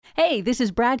Hey, this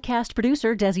is BradCast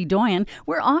producer Desi Doyen.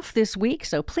 We're off this week,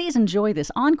 so please enjoy this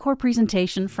Encore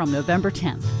presentation from November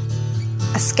 10th.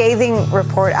 A scathing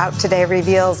report out today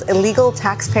reveals illegal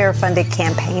taxpayer-funded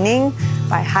campaigning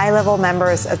by high-level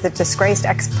members of the disgraced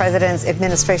ex-president's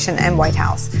administration and White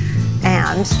House,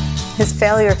 and his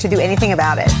failure to do anything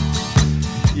about it.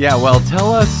 Yeah, well,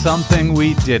 tell us something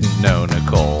we didn't know,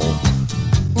 Nicole.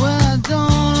 Well, I don't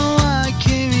know why I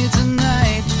came here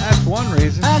tonight. That's one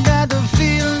reason. I got the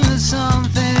feeling that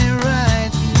something ain't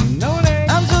right. No, it ain't.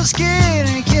 I'm so scared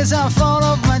in case I fall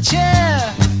off my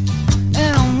chair.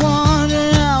 And I'm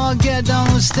wondering how I'll get down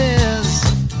the stairs.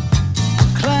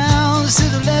 Clowns to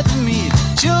the left of me,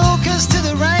 jokers to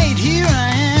the right. Here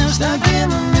I am, stuck in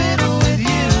the middle with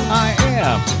you. I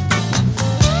am.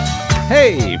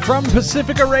 Hey, from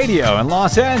Pacifica Radio in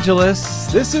Los Angeles,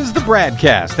 this is the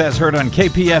BradCast, as heard on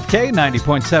KPFK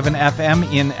 90.7 FM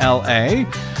in LA.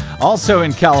 Also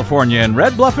in California in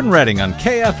Red Bluff and Redding on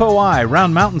KFOI,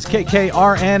 Round Mountains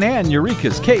KKRN, and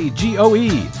Eureka's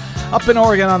KGOE. Up in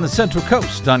Oregon on the Central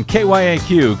Coast on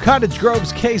KYAQ, Cottage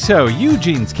Grove's KSO,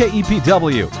 Eugene's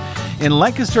KEPW. In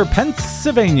Lancaster,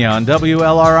 Pennsylvania on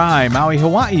WLRI, Maui,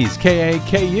 Hawaii's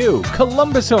KAKU,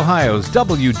 Columbus, Ohio's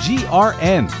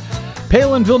WGRN.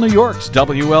 Palinville, New York's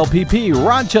WLPP,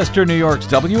 Rochester, New York's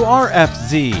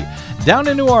WRFZ, down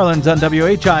in New Orleans on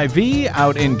WHIV,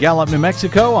 out in Gallup, New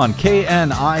Mexico on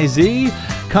KNIZ,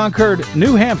 Concord,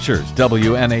 New Hampshire's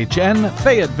WNHN,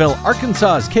 Fayetteville,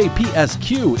 Arkansas's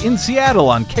KPSQ, in Seattle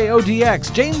on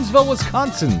KODX, Janesville,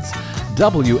 Wisconsin's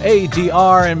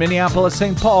WADR, and Minneapolis,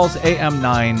 St. Paul's AM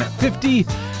 950.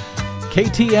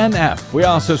 KTNF. We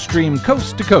also stream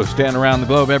coast to coast and around the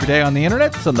globe every day on the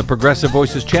internet. It's on the Progressive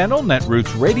Voices channel,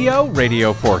 Netroots Radio,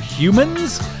 Radio for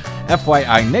Humans,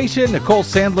 FYI Nation,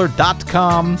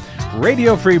 NicoleSandler.com,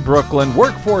 Radio Free Brooklyn,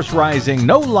 Workforce Rising,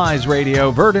 No Lies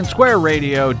Radio, Verdant Square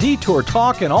Radio, Detour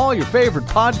Talk, and all your favorite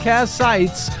podcast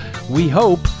sites, we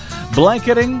hope.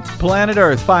 Blanketing Planet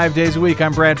Earth 5 days a week.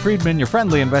 I'm Brad Friedman, your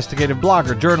friendly investigative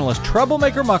blogger, journalist,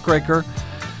 troublemaker, muckraker,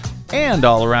 and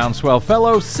all-around swell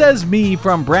fellow, says me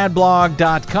from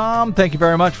bradblog.com. Thank you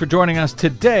very much for joining us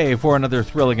today for another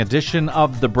thrilling edition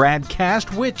of the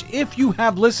BradCast, which, if you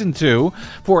have listened to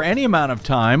for any amount of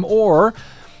time or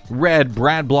read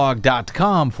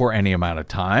bradblog.com for any amount of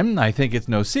time, I think it's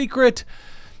no secret,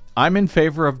 I'm in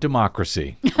favor of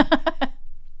democracy.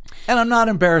 And I'm not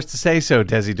embarrassed to say so,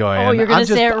 Desi Doyen. Oh, you're going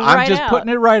to say it right I'm just putting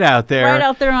it right out there. Right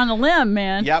out there on a limb,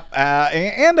 man. Yep.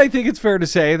 And I think it's fair to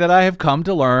say that I have come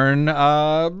to learn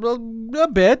a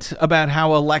bit about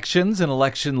how elections and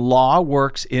election law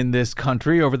works in this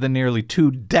country over the nearly 2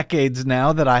 decades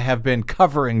now that I have been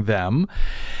covering them.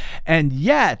 And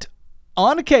yet,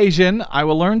 on occasion, I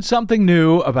will learn something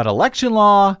new about election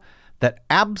law that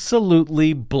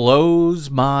absolutely blows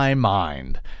my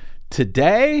mind.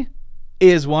 Today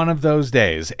is one of those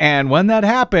days. And when that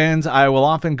happens, I will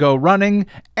often go running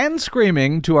and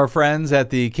screaming to our friends at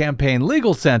the Campaign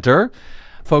Legal Center,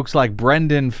 folks like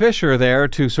Brendan Fischer there,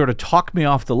 to sort of talk me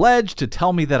off the ledge, to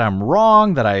tell me that I'm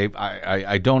wrong, that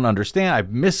I don't understand,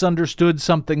 I've misunderstood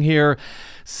something here.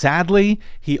 Sadly,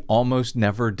 he almost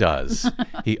never does.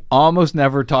 He almost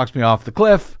never talks me off the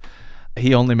cliff.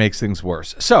 He only makes things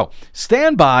worse. So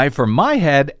stand by for my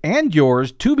head and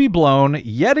yours to be blown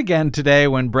yet again today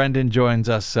when Brendan joins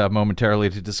us momentarily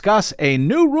to discuss a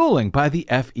new ruling by the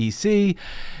FEC,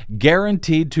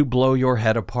 guaranteed to blow your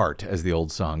head apart, as the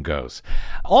old song goes.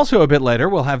 Also, a bit later,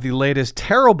 we'll have the latest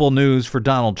terrible news for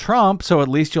Donald Trump, so at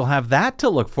least you'll have that to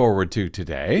look forward to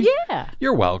today. Yeah.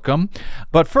 You're welcome.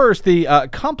 But first, the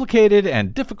complicated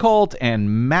and difficult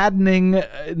and maddening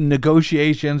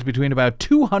negotiations between about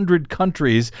 200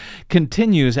 countries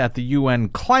continues at the UN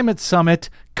Climate Summit,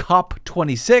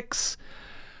 COP26.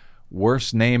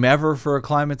 Worst name ever for a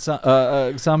climate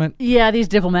summit. Yeah, these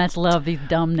diplomats love these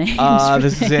dumb names.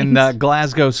 This is in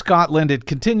Glasgow, Scotland. It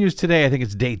continues today. I think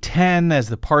it's day 10 as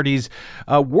the parties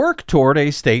work toward a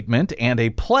statement and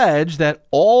a pledge that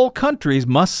all countries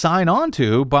must sign on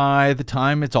to by the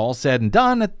time it's all said and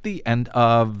done at the end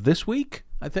of this week,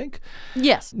 I think.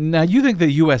 Yes. Now, you think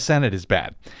the U.S. Senate is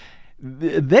bad.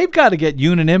 They've got to get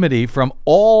unanimity from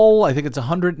all, I think it's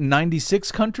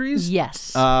 196 countries.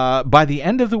 Yes. By the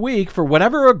end of the week for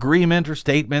whatever agreement or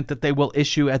statement that they will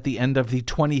issue at the end of the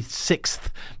 26th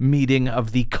meeting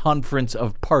of the Conference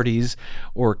of Parties,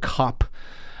 or COP.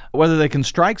 Whether they can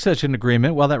strike such an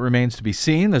agreement, well, that remains to be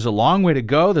seen. There's a long way to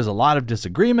go. There's a lot of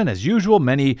disagreement, as usual.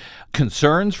 Many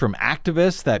concerns from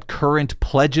activists that current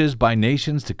pledges by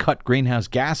nations to cut greenhouse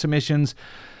gas emissions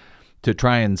to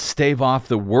try and stave off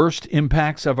the worst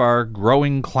impacts of our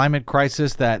growing climate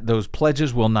crisis, that those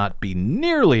pledges will not be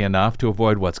nearly enough to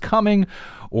avoid what's coming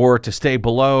or to stay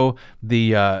below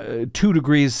the 2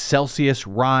 degrees Celsius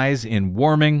rise in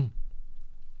warming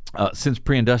since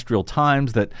pre-industrial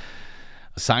times that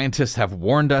scientists have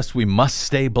warned us we must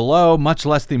stay below, much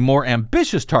less the more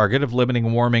ambitious target of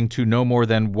limiting warming to no more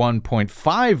than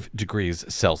 1.5 degrees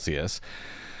Celsius.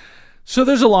 So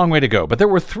there's a long way to go. But there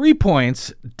were 3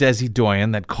 points, Desi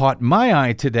Doyen, that caught my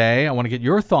eye today. I want to get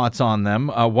your thoughts on them.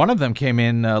 One of them came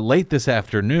in late this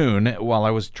afternoon while I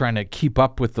was trying to keep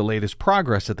up with the latest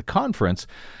progress at the conference.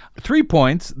 3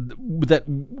 points that,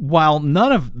 while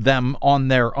none of them on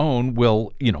their own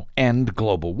will, end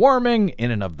global warming in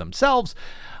and of themselves,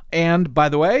 and by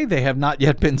the way, they have not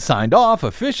yet been signed off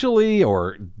officially,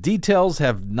 or details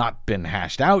have not been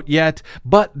hashed out yet,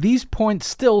 but these points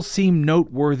still seem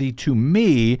noteworthy to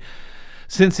me,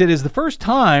 since it is the first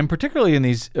time, particularly in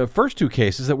these first 2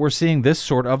 cases, that we're seeing this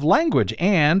sort of language.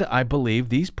 And I believe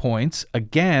these points,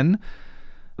 again,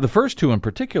 the first 2 in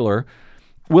particular,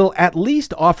 will at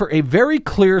least offer a very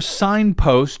clear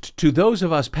signpost to those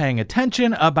of us paying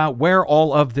attention about where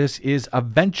all of this is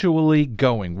eventually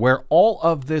going, where all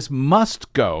of this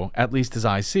must go, at least as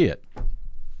I see it.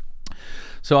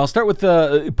 So I'll start with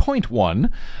point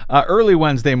 1. Early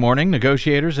Wednesday morning,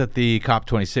 negotiators at the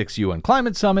COP26 UN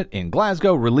Climate Summit in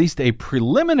Glasgow released a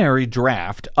preliminary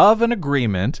draft of an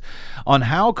agreement on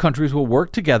how countries will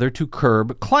work together to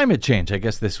curb climate change. I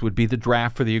guess this would be the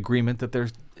draft for the agreement that they're,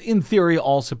 in theory,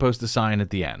 all supposed to sign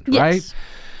at the end, right? Yes.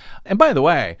 And by the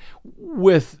way,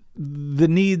 with the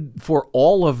need for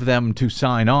all of them to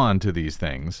sign on to these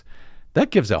things, that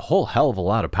gives a whole hell of a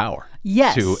lot of power.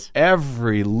 Yes. To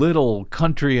every little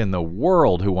country in the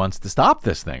world who wants to stop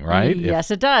this thing, right?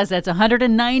 Yes, it does. That's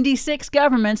 196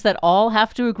 governments that all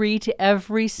have to agree to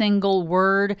every single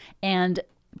word and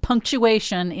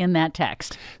punctuation in that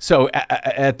text. So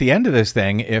at the end of this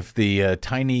thing, if the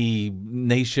tiny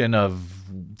nation of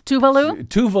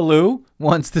Tuvalu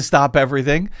wants to stop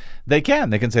everything, they can.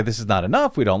 They can say this is not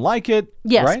enough. We don't like it.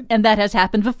 Yes, right? And that has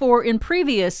happened before in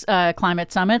previous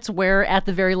climate summits where at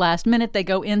the very last minute they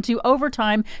go into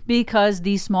overtime because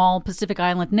the small Pacific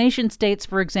Island nation states,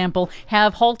 for example,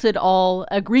 have halted all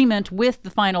agreement with the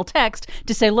final text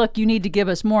to say, look, you need to give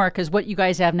us more because what you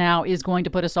guys have now is going to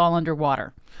put us all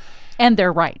underwater. And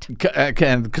they're right.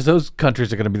 Because those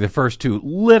countries are going to be the first to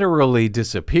literally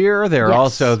disappear. They're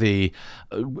also they've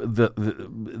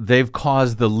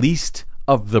caused the least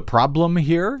of the problem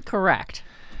here. Correct.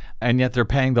 And yet they're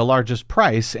paying the largest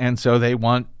price. And so they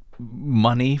want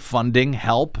money, funding,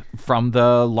 help from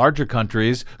the larger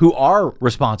countries who are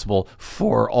responsible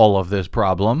for all of this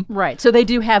problem. Right. So they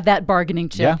do have that bargaining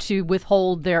chip to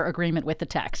withhold their agreement with the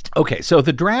text. Okay. So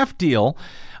the draft deal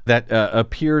that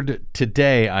appeared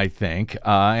today, I think,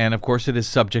 and of course it is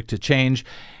subject to change,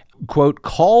 quote,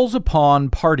 calls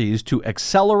upon parties to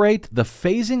accelerate the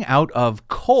phasing out of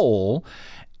coal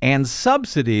and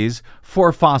subsidies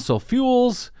for fossil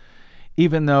fuels,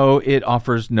 even though it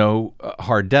offers no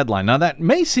hard deadline. Now, that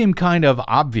may seem kind of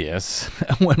obvious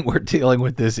when we're dealing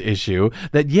with this issue,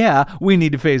 that, we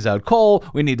need to phase out coal,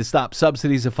 we need to stop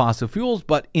subsidies of fossil fuels,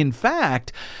 but in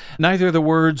fact, neither the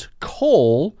words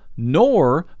coal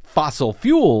nor fossil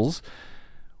fuels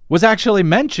was actually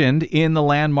mentioned in the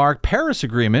landmark Paris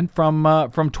Agreement from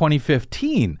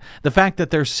 2015. The fact that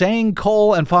they're saying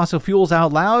coal and fossil fuels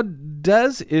out loud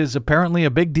is apparently a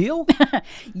big deal.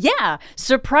 Yeah,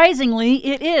 surprisingly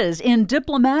it is. In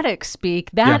diplomatic speak,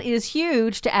 that is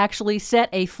huge to actually set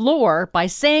a floor by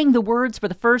saying the words for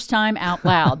the first time out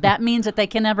loud. That means that they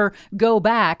can never go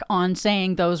back on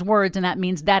saying those words, and that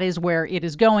means that is where it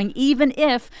is going. Even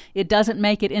if it doesn't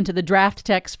make it into the draft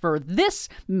text for this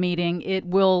meeting,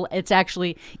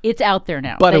 it's out there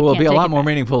now. But it will be a lot more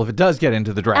meaningful if it does get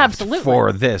into the draft. Absolutely.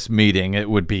 For this meeting. It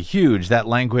would be huge. That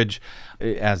language,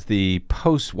 as the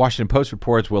Washington Post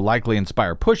reports, will likely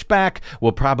inspire pushback,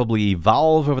 will probably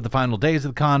evolve over the final days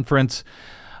of the conference.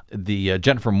 The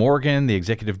Jennifer Morgan, the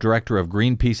executive director of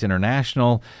Greenpeace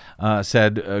International,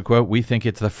 said, quote, "We think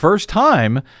it's the first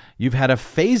time you've had a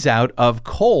phase out of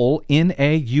coal in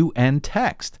a UN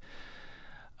text."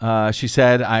 She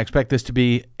said, "I expect this to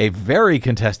be a very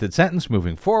contested sentence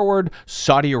moving forward.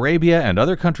 Saudi Arabia and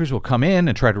other countries will come in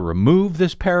and try to remove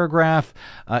this paragraph,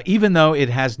 even though it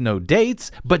has no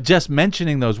dates, but just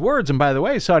mentioning those words." And by the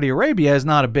way, Saudi Arabia is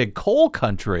not a big coal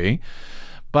country,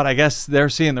 but I guess they're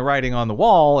seeing the writing on the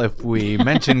wall. If we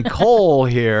mention coal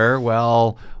here,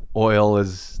 well, oil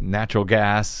is natural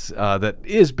gas that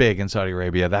is big in Saudi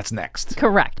Arabia. That's next.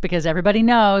 Correct, because everybody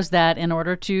knows that in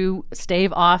order to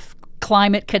stave off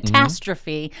climate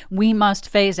catastrophe, we must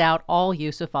phase out all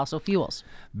use of fossil fuels.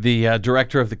 The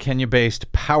director of the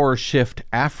Kenya-based Power Shift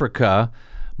Africa,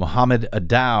 Mohammed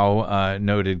Adow,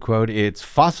 noted, quote, "It's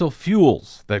fossil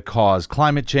fuels that cause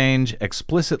climate change.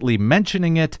 Explicitly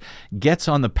mentioning it gets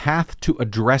on the path to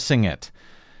addressing it.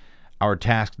 Our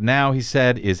task now," he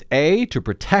said, "is A, to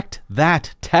protect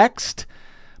that text,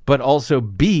 but also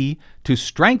B, to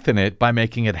strengthen it by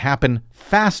making it happen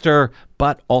faster,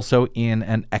 but also in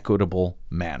an equitable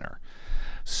manner."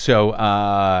 So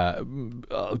a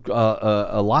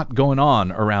lot going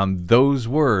on around those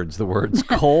words, the words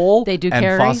coal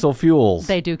and fossil fuels.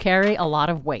 They do carry a lot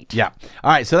of weight. Yeah.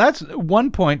 All right. So that's one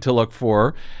point to look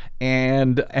for.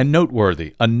 And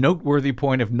noteworthy, a noteworthy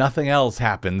point if nothing else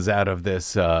happens out of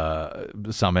this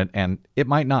summit, and it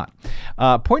might not.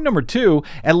 Point number 2,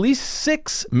 at least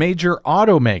 6 major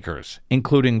automakers,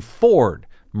 including Ford,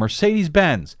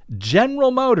 Mercedes-Benz, General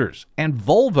Motors, and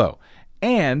Volvo,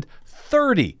 and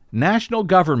 30 national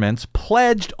governments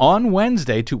pledged on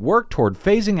Wednesday to work toward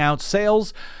phasing out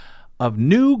sales of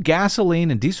new gasoline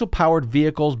and diesel-powered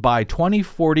vehicles by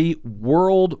 2040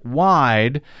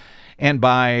 worldwide, and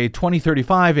by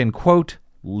 2035 in, quote,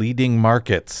 leading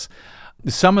markets.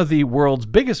 Some of the world's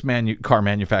biggest car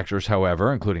manufacturers,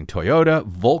 however, including Toyota,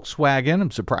 Volkswagen — I'm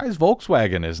surprised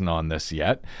Volkswagen isn't on this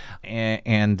yet —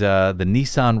 and the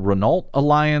Nissan-Renault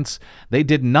alliance, they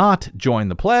did not join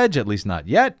the pledge, at least not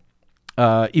yet,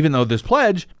 even though this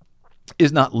pledge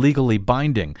is not legally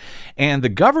binding. And the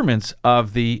governments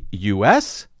of the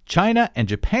U.S., China, and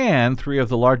Japan, 3 of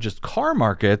the largest car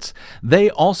markets, they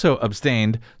also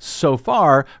abstained so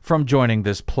far from joining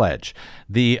this pledge.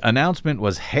 The announcement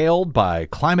was hailed by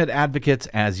climate advocates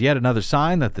as yet another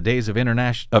sign that the days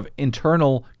of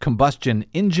internal combustion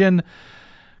engine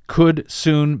could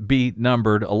soon be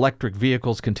numbered. Electric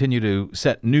vehicles continue to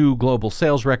set new global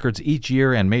sales records each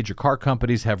year, and major car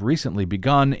companies have recently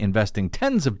begun investing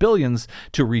tens of billions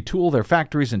to retool their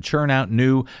factories and churn out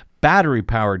new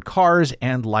battery-powered cars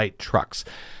and light trucks.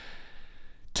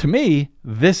 To me,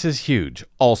 this is huge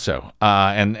also.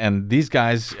 And these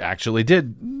guys actually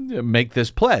did make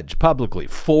this pledge publicly.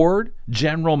 Ford,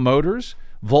 General Motors,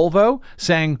 Volvo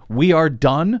saying, we are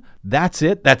done. That's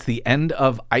it. That's the end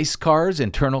of ICE cars,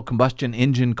 internal combustion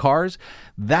engine cars.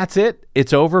 That's it.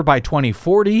 It's over by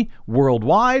 2040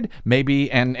 worldwide,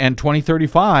 maybe, and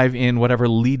 2035 in whatever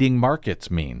leading markets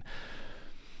mean.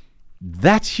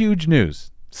 That's huge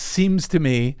news, seems to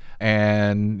me.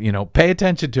 And, pay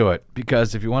attention to it,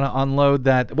 because if you want to unload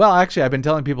that, well, actually, I've been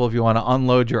telling people if you want to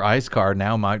unload your ICE car,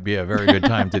 now might be a very good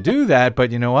time to do that.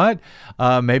 But you know what?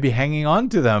 Maybe hanging on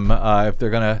to them if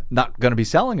they're not going to be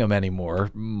selling them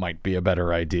anymore might be a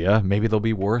better idea. Maybe they'll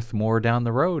be worth more down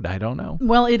the road. I don't know.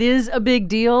 Well, it is a big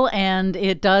deal, and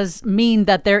it does mean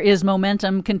that there is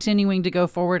momentum continuing to go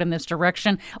forward in this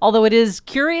direction. Although it is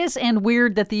curious and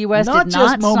weird that the U.S. did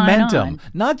not sign on.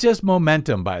 Not just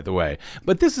momentum, by the way,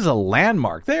 but this is a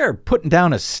landmark. They're putting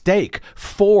down a stake.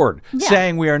 Ford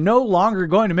saying we are no longer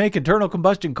going to make internal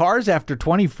combustion cars after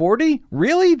 2040.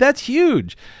 Really? That's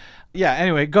huge. Yeah,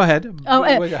 anyway, go ahead.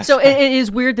 So it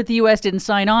is weird that the U.S. didn't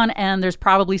sign on, and there's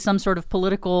probably some sort of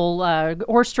political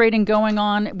horse trading going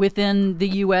on within the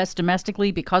U.S.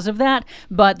 domestically because of that.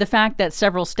 But the fact that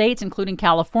several states, including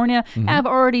California, have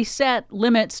already set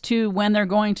limits to when they're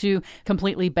going to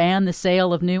completely ban the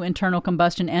sale of new internal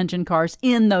combustion engine cars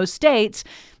in those states.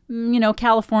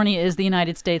 California is the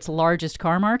United States' largest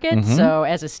car market, so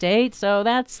as a state, so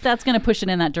that's going to push it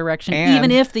in that direction, even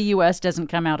if the U.S. doesn't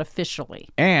come out officially.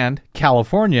 And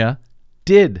California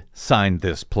did sign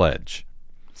this pledge.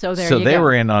 So they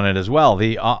were in on it as well.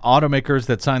 The automakers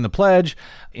that signed the pledge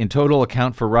in total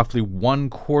account for roughly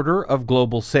 1/4 of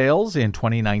global sales in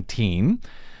 2019.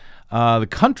 The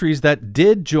countries that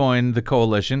did join the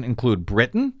coalition include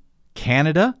Britain,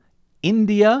 Canada,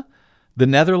 India, the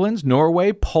Netherlands,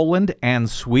 Norway, Poland, and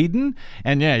Sweden.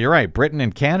 And yeah, you're right. Britain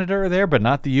and Canada are there, but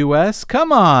not the U.S.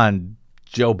 Come on,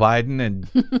 Joe Biden and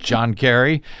John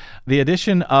Kerry. The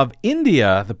addition of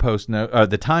India,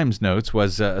 the Times notes,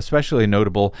 was especially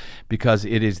notable because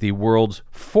it is the world's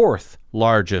 4th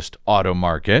largest auto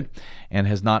market and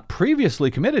has not previously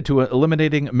committed to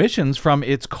eliminating emissions from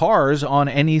its cars on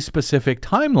any specific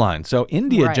timeline. So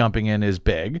India jumping in is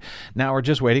big. Now we're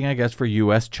just waiting, I guess, for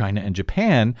U.S., China, and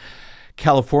Japan.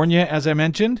 California, as I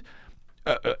mentioned,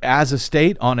 as a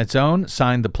state on its own,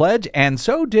 signed the pledge, and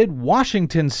so did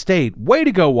Washington State. Way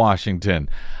to go, Washington.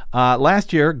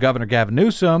 Last year, Governor Gavin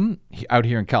Newsom, out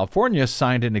here in California,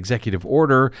 signed an executive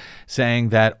order saying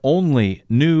that only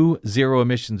new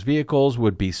zero-emissions vehicles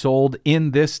would be sold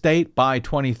in this state by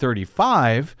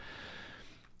 2035.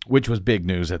 which was big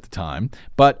news at the time.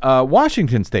 But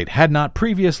Washington State had not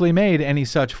previously made any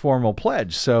such formal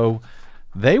pledge, so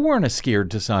they weren't scared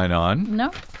to sign on.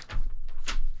 No.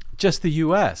 Just the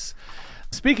U.S.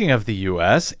 Speaking of the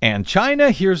U.S. and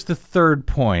China, here's the third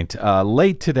point.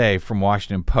 Late today from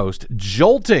Washington Post,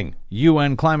 jolting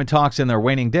UN climate talks in their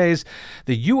waning days,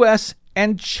 the U.S.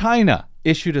 and China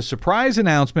issued a surprise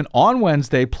announcement on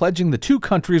Wednesday pledging the two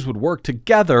countries would work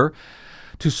together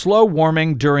to slow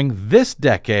warming during this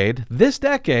decade,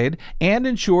 and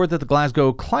ensure that the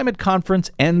Glasgow Climate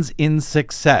Conference ends in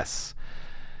success.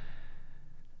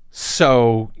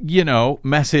 So,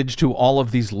 message to all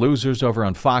of these losers over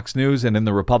on Fox News and in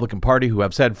the Republican Party who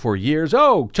have said for years,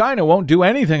 China won't do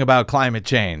anything about climate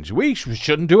change. We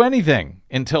shouldn't do anything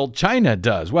until China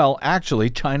does. Well, actually,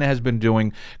 China has been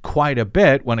doing quite a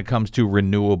bit when it comes to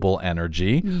renewable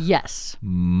energy. Yes.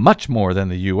 Much more than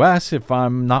the U.S., if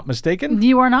I'm not mistaken.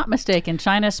 You are not mistaken.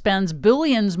 China spends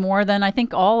billions more than I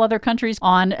think all other countries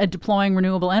on deploying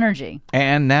renewable energy.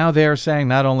 And now they're saying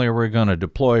not only are we going to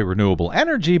deploy renewable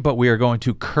energy, but we are going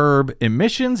to curb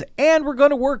emissions, and we're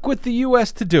going to work with the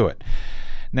U.S. to do it.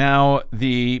 Now,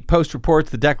 the Post reports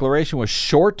the declaration was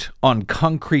short on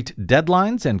concrete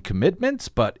deadlines and commitments,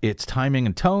 but its timing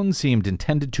and tone seemed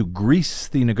intended to grease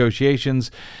the negotiations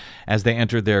as they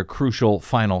entered their crucial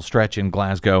final stretch in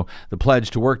Glasgow. The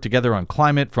pledge to work together on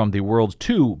climate from the world's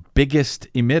two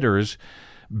biggest emitters,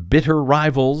 bitter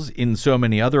rivals in so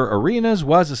many other arenas,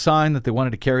 was a sign that they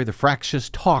wanted to carry the fractious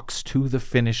talks to the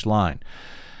finish line.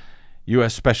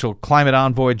 U.S. Special Climate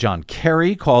Envoy John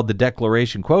Kerry called the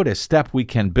declaration, quote, a step we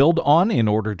can build on in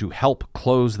order to help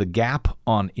close the gap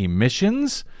on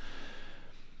emissions.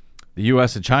 The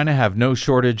U.S. and China have no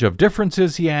shortage of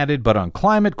differences, he added, but on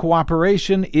climate,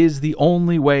 cooperation is the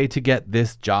only way to get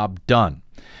this job done.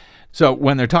 So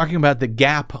when they're talking about the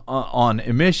gap on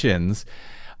emissions,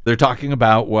 they're talking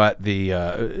about what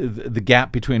the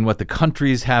gap between what the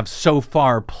countries have so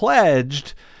far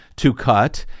pledged to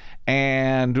cut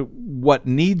and what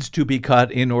needs to be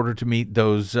cut in order to meet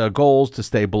those goals to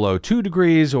stay below 2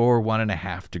 degrees or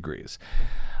 1.5 degrees.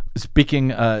 Speaking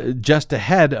just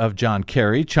ahead of John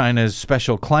Kerry, China's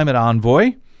special climate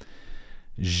envoy,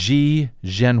 Xi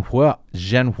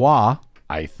Jinping,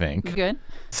 I think, Good.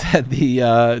 said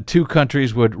the two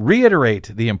countries would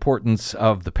reiterate the importance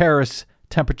of the Paris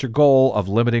temperature goal of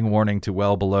limiting warming to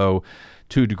well below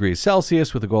 2 degrees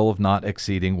Celsius with a goal of not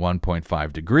exceeding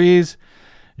 1.5 degrees.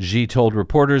 Xi told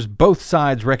reporters both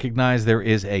sides recognize there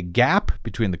is a gap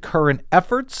between the current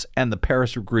efforts and the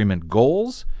Paris Agreement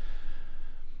goals.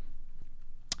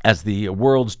 As the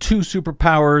world's two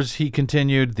superpowers, he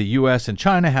continued, the U.S. and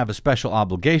China have a special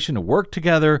obligation to work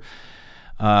together.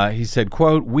 He said,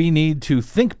 quote, we need to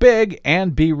think big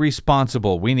and be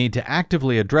responsible. We need to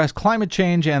actively address climate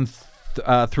change and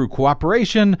through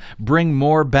cooperation, bring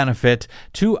more benefit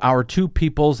to our two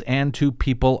peoples and to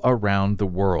people around the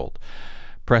world.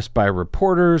 Pressed by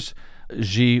reporters,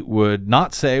 Xi would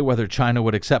not say whether China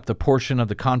would accept the portion of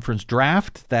the conference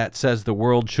draft that says the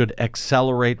world should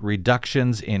accelerate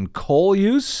reductions in coal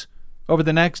use over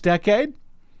the next decade.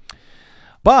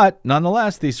 But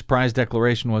nonetheless, the surprise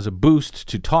declaration was a boost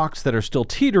to talks that are still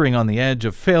teetering on the edge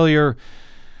of failure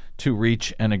to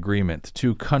reach an agreement.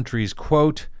 Two countries,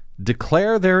 quote,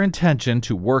 declare their intention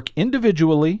to work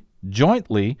individually,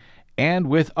 jointly, and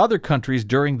with other countries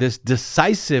during this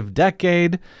decisive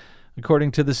decade,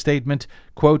 according to the statement,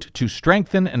 quote, to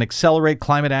strengthen and accelerate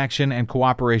climate action and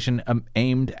cooperation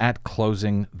aimed at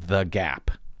closing the gap.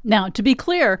 Now, to be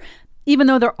clear, even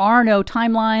though there are no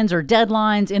timelines or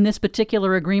deadlines in this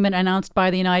particular agreement announced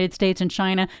by the United States and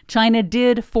China, China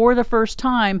did, for the first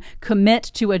time, commit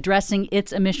to addressing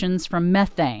its emissions from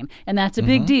methane. And that's a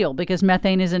big deal because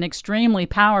methane is an extremely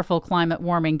powerful climate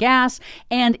warming gas.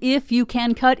 And if you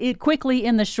can cut it quickly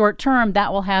in the short term,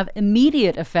 that will have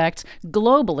immediate effects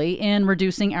globally in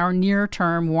reducing our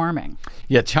near-term warming.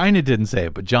 Yeah, China didn't say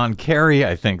it, but John Kerry,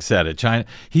 I think, said it. China,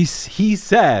 he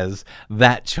says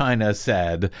that China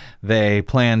said they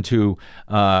plan to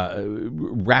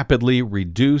rapidly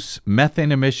reduce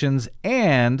methane emissions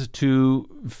and to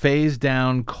phase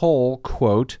down coal,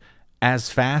 quote, as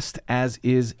fast as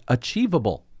is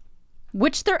achievable.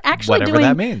 Which they're actually Whatever doing.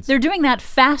 That means. They're doing that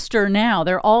faster now.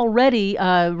 They're already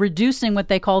reducing what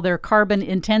they call their carbon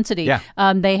intensity. Yeah.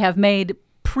 They have made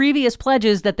previous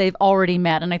pledges that they've already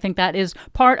met. And I think that is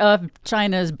part of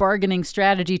China's bargaining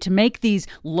strategy to make these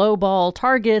lowball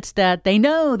targets that they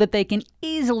know that they can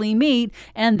easily meet.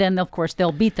 And then, of course,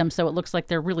 they'll beat them. So it looks like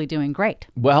they're really doing great.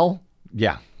 Well,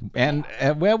 yeah. And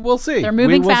well, we'll see. They're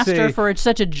moving faster for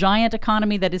such a giant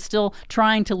economy that is still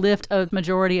trying to lift a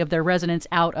majority of their residents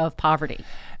out of poverty.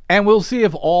 And we'll see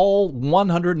if all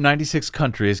 196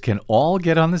 countries can all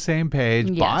get on the same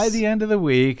page by the end of the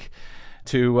week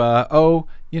to,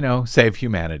 save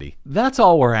humanity. That's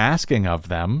all we're asking of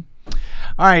them.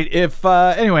 All right.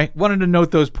 Anyway, wanted to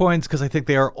note those points because I think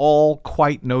they are all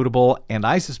quite notable and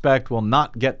I suspect will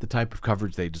not get the type of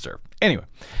coverage they deserve. Anyway,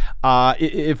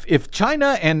 if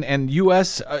China and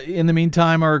U.S. In the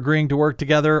meantime are agreeing to work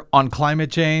together on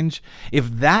climate change, if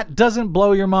that doesn't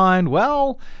blow your mind,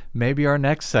 well, maybe our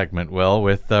next segment will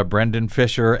with Brendan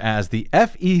Fischer, as the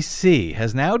FEC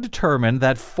has now determined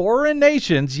that foreign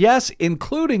nations, yes,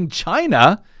 including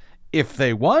China, if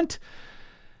they want,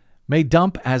 may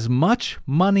dump as much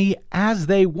money as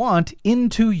they want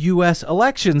into U.S.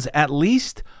 elections, at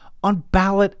least on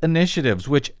ballot initiatives,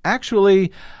 which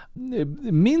actually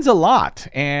means a lot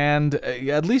and,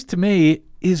 at least to me,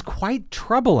 is quite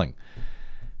troubling.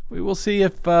 We will see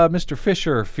if Mr.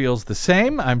 Fischer feels the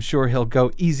same. I'm sure he'll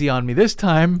go easy on me this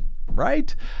time,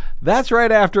 right? That's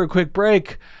right after a quick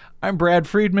break. I'm Brad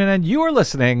Friedman, and you are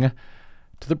listening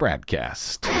to the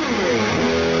BradCast.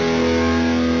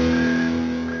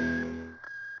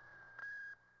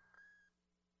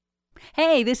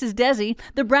 Hey, this is Desi.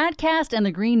 The BradCast and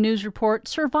the Green News Report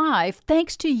survive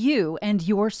thanks to you and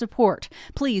your support.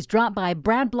 Please drop by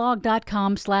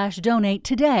bradblog.com/donate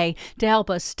today to help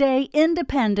us stay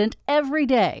independent every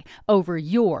day over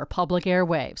your public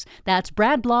airwaves. That's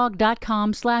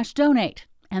bradblog.com/donate.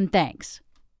 And thanks.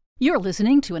 You're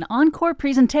listening to an Encore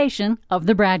presentation of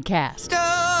the BradCast.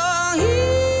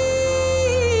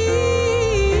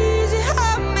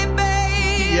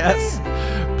 Yes,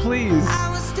 please.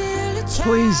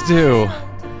 Please do.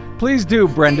 Please do,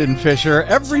 Brendan Fischer.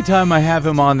 Every time I have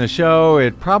him on the show,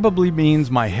 it probably means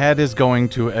my head is going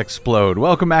to explode.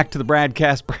 Welcome back to the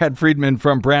BradCast. Brad Friedman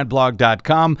from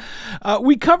bradblog.com.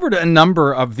 We covered a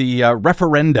number of the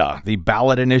referenda, the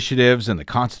ballot initiatives and the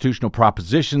constitutional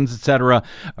propositions, etc.,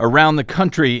 around the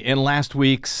country in last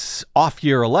week's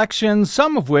off-year elections,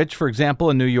 some of which, for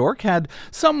example, in New York, had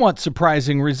somewhat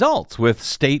surprising results, with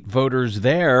state voters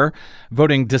there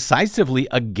voting decisively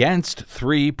against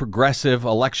 3 progressive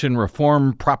election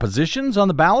reform propositions on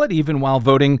the ballot, even while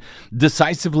voting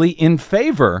decisively in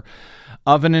favor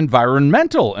of an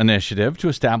environmental initiative to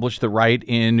establish the right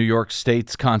in New York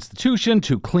State's constitution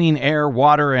to clean air,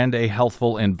 water, and a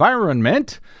healthful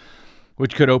environment,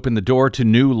 which could open the door to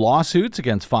new lawsuits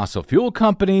against fossil fuel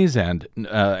companies and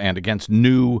against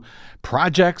new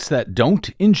projects that don't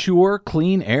ensure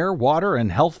clean air, water,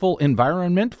 and healthful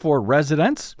environment for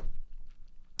residents.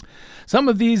 Some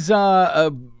of these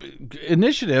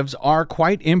initiatives are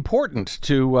quite important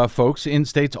to folks in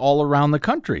states all around the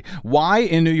country. Why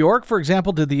in New York, for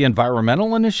example, did the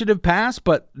environmental initiative pass,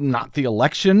 but not the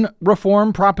election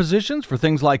reform propositions for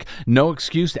things like no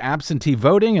excuse absentee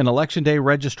voting and election day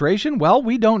registration? Well,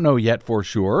 we don't know yet for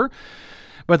sure.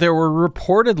 But there were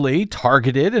reportedly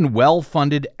targeted and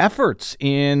well-funded efforts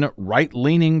in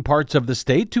right-leaning parts of the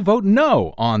state to vote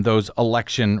no on those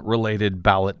election-related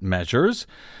ballot measures.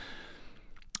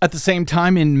 At the same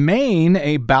time, in Maine,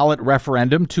 a ballot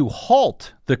referendum to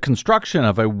halt the construction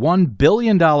of a $1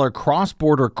 billion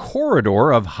cross-border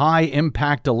corridor of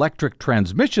high-impact electric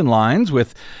transmission lines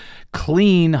with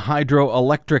clean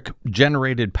hydroelectric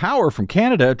generated power from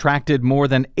Canada attracted more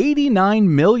than $89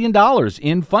 million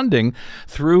in funding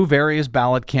through various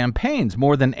ballot campaigns,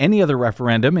 more than any other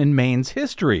referendum in Maine's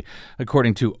history,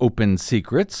 according to Open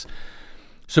Secrets.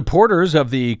 Supporters of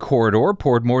the corridor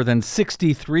poured more than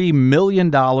 $63 million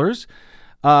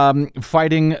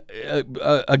fighting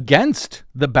against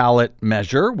the ballot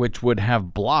measure, which would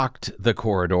have blocked the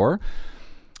corridor.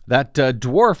 That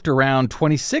dwarfed around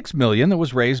 $26 million that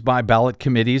was raised by ballot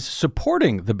committees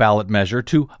supporting the ballot measure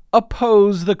to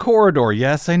oppose the corridor.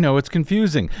 Yes, I know it's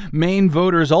confusing. Maine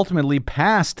voters ultimately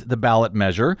passed the ballot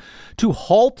measure to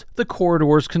halt the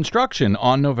corridor's construction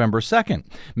on November 2nd.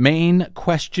 Maine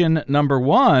question number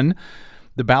 1,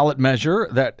 the ballot measure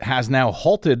that has now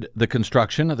halted the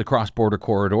construction of the cross-border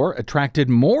corridor, attracted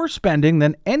more spending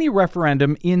than any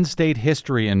referendum in state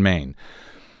history in Maine.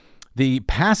 The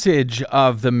passage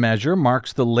of the measure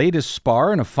marks the latest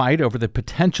spar in a fight over the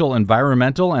potential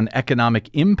environmental and economic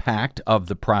impact of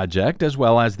the project, as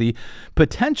well as the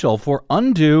potential for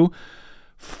undue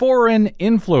foreign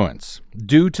influence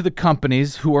due to the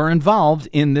companies who are involved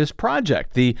in this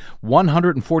project. The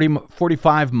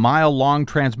 145-mile-long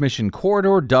transmission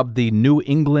corridor, dubbed the New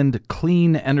England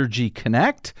Clean Energy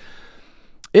Connect,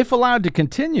 if allowed to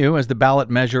continue, as the ballot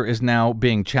measure is now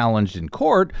being challenged in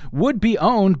court, would be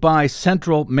owned by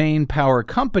Central Maine Power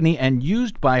Company and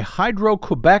used by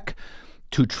Hydro-Quebec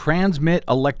to transmit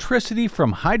electricity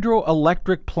from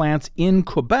hydroelectric plants in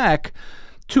Quebec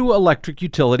to electric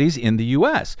utilities in the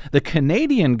U.S. The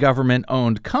Canadian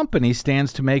government-owned company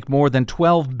stands to make more than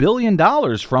 $12 billion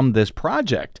from this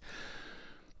project.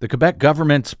 The Quebec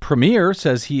government's premier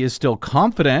says he is still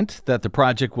confident that the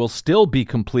project will still be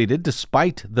completed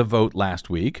despite the vote last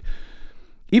week.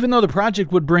 Even though the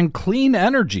project would bring clean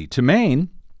energy to Maine,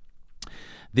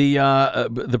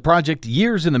 the project,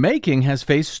 years in the making, has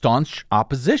faced staunch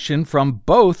opposition from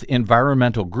both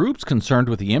environmental groups concerned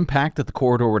with the impact that the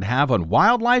corridor would have on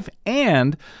wildlife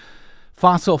and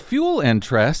fossil fuel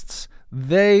interests.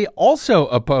 They also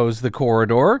oppose the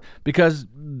corridor because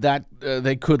that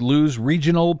they could lose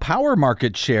regional power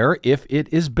market share if it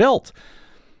is built.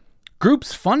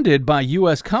 Groups funded by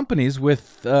U.S. companies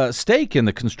with stake in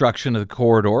the construction of the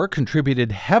corridor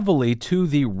contributed heavily to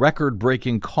the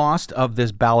record-breaking cost of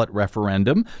this ballot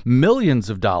referendum. Millions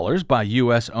of dollars by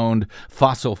U.S.-owned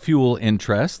fossil fuel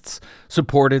interests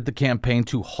supported the campaign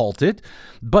to halt it,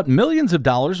 but millions of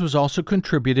dollars was also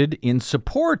contributed in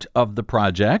support of the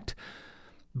project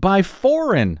by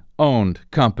foreign-owned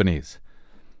companies.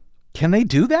 Can they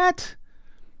do that?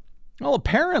 Well,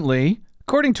 apparently,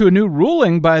 according to a new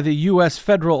ruling by the U.S.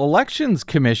 Federal Elections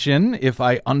Commission, if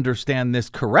I understand this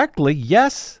correctly,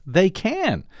 yes, they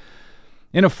can.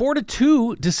 In a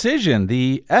 4-2 decision,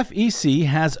 the FEC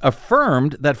has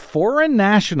affirmed that foreign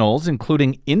nationals,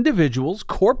 including individuals,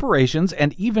 corporations,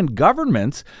 and even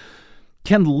governments,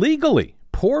 can legally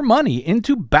pour money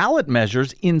into ballot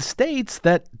measures in states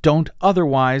that don't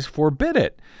otherwise forbid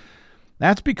it.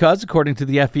 That's because, according to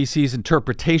the FEC's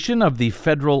interpretation of the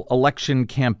Federal Election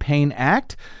Campaign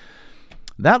Act,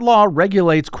 that law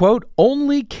regulates, quote,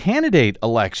 only candidate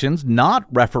elections,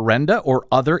 not referenda or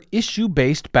other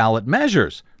issue-based ballot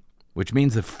measures, which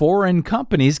means that foreign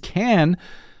companies can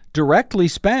directly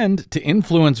spend to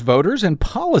influence voters and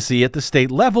policy at the state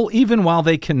level, even while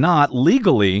they cannot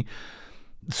legally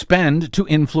spend to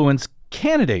influence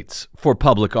candidates for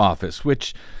public office,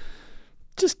 which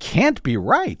just can't be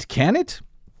right, can it?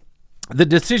 The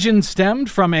decision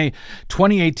stemmed from a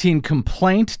 2018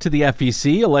 complaint to the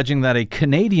FEC alleging that a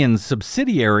Canadian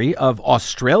subsidiary of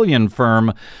Australian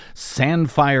firm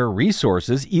Sandfire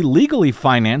Resources illegally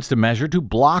financed a measure to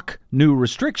block new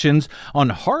restrictions on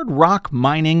hard rock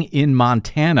mining in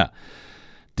Montana.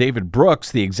 David Brooks,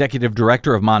 the executive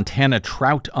director of Montana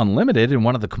Trout Unlimited and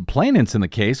one of the complainants in the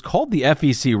case, called the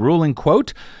FEC ruling,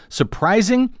 quote,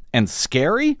 surprising and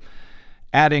scary,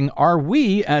 adding, are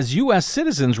we as U.S.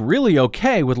 citizens really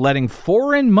okay with letting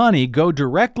foreign money go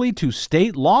directly to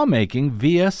state lawmaking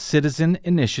via citizen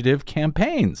initiative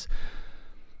campaigns?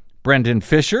 Brendan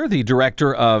Fischer, the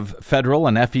director of federal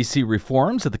and FEC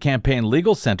reforms at the Campaign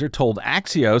Legal Center, told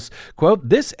Axios, quote,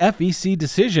 this FEC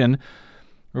decision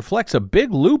reflects a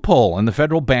big loophole in the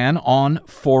federal ban on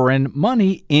foreign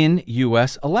money in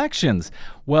U.S. elections.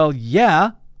 Well,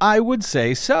 yeah, I would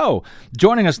say so.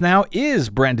 Joining us now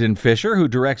is Brendan Fischer, who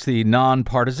directs the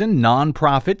nonpartisan,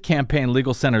 nonprofit Campaign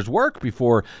Legal Center's work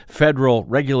before federal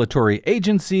regulatory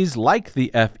agencies like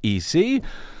the FEC.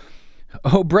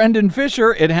 Oh, Brendan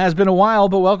Fischer, it has been a while,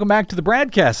 but welcome back to the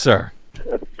BradCast, sir.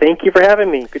 Thank you for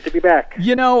having me. Good to be back.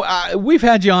 You know, we've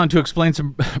had you on to explain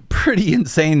some pretty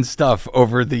insane stuff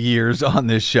over the years on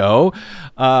this show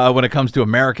when it comes to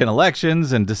American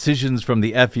elections and decisions from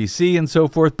the FEC and so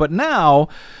forth. But now,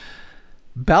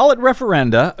 ballot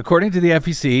referenda, according to the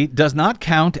FEC, does not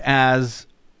count as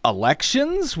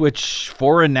elections, which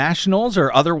foreign nationals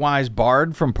are otherwise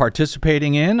barred from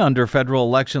participating in under federal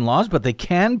election laws, but they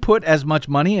can put as much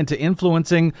money into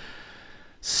influencing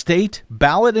state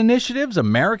ballot initiatives,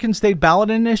 American state ballot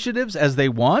initiatives, as they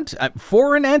want.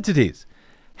 Foreign entities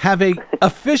have a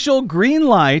official green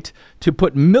light to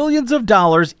put millions of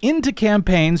dollars into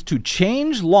campaigns to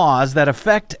change laws that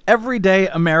affect everyday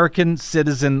American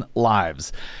citizen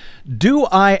lives. Do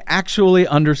I actually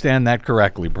understand that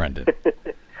correctly, Brendan?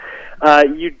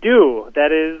 You do.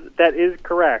 That is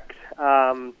correct.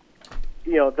 The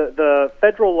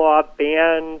federal law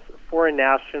bans foreign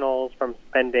nationals from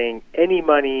spending any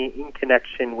money in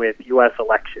connection with U.S.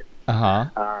 elections.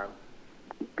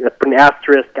 Put an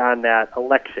asterisk on that,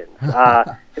 elections.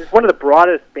 It's one of the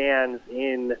broadest bans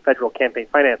in federal campaign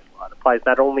finance law. It applies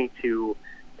not only to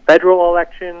federal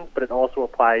elections, but it also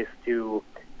applies to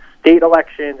state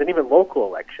elections and even local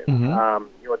elections.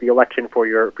 The election for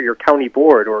your county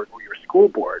board or your school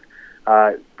board.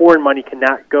 Foreign money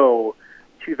cannot go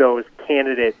to those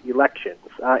candidate elections.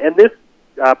 And this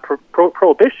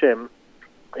prohibition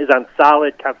is on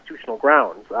solid constitutional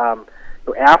grounds.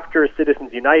 After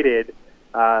Citizens United,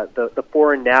 the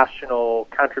foreign national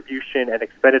contribution and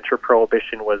expenditure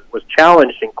prohibition was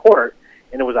challenged in court,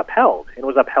 and it was upheld. And it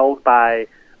was upheld by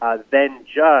then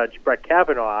Judge Brett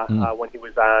Kavanaugh when he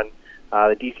was on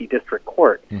the D.C. District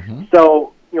Court. Mm-hmm.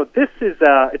 So, this is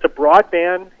it's a broad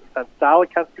ban. It's on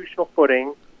solid constitutional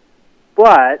footing,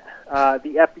 but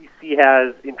the FEC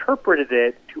has interpreted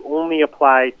it to only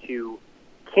apply to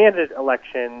candidate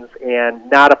elections and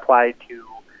not apply to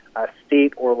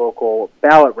state or local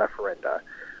ballot referenda.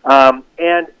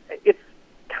 And it's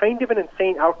kind of an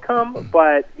insane outcome,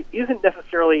 but it isn't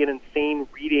necessarily an insane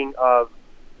reading of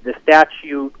the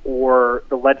statute or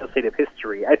the legislative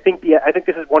history. I think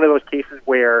this is one of those cases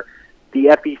where the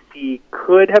FEC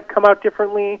could have come out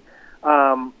differently,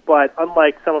 but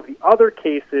unlike some of the other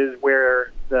cases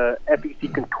where the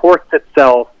FEC contorts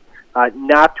itself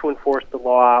not to enforce the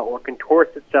law or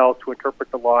contorts itself to interpret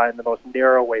the law in the most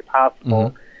narrow way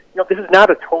possible, this is not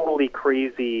a totally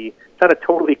crazy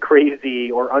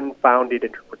or unfounded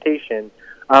interpretation.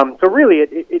 So really,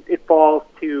 it falls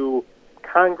to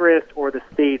Congress or the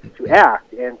states to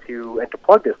act and to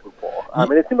plug this loophole.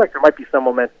 And it seems like there might be some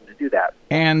momentum to do that.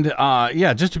 And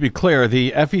just to be clear,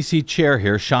 the FEC chair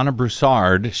here, Shauna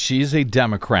Broussard, she's a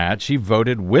Democrat. She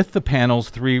voted with the panel's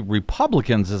 3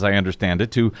 Republicans, as I understand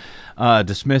it, to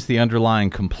dismiss the underlying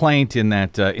complaint in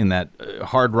that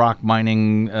hard rock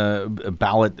mining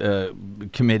ballot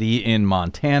committee in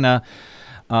Montana.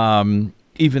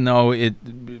 Even though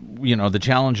the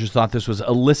challengers thought this was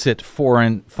illicit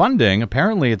foreign funding,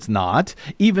 apparently it's not.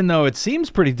 Even though it seems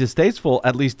pretty distasteful,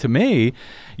 at least to me,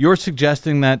 you're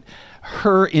suggesting that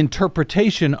her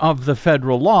interpretation of the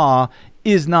federal law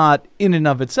is not, in and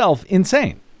of itself,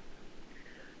 insane.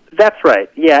 That's right.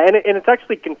 Yeah, and it's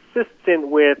actually consistent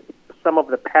with some of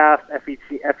the past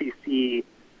FEC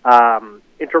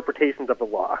interpretations of the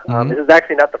law. This is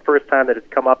actually not the first time that it's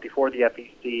come up before the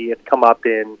FEC. It's come up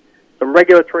in some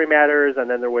regulatory matters, and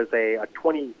then there was a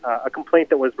complaint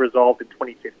that was resolved in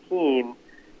 2015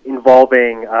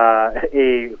 involving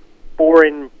a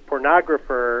foreign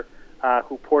pornographer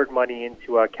who poured money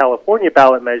into a California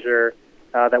ballot measure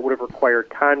that would have required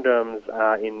condoms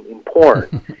in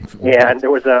porn. And there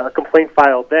was a complaint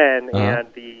filed then, and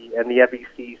the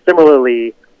FEC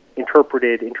similarly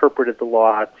interpreted the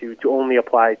law to only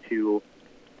apply to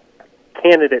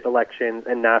candidate elections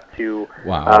and not to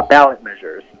ballot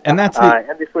measures. And that's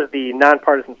and this was the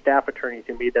nonpartisan staff attorneys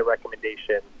who made that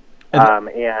recommendation. It's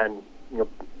not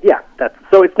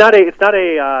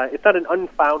an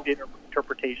unfounded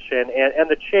interpretation. And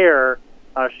the chair,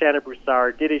 Shauna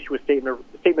Broussard, did issue a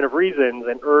statement of reasons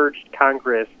and urged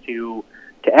Congress to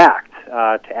act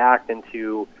and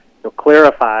to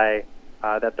clarify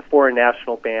that the foreign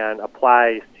national ban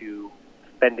applies to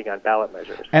spending on ballot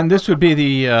measures. And this would be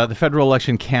the Federal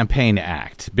Election Campaign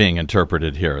Act being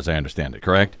interpreted here, as I understand it,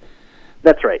 correct?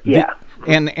 That's right, yeah.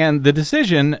 And the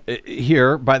decision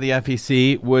here by the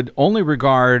FEC would only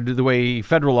regard the way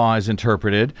federal law is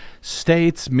interpreted.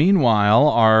 States, meanwhile,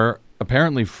 are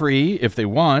apparently free, if they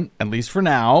want, at least for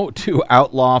now, to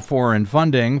outlaw foreign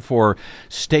funding for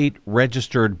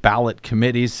state-registered ballot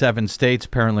committees. 7 states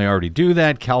apparently already do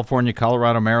that: California,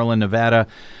 Colorado, Maryland, Nevada,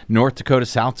 North Dakota,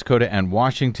 South Dakota, and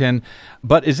Washington.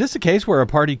 But is this a case where a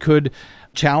party could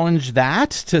challenge that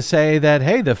to say that,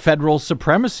 hey, the federal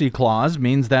supremacy clause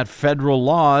means that federal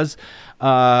laws,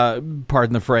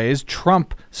 pardon the phrase,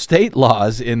 trump state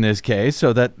laws in this case,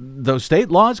 so that those state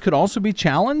laws could also be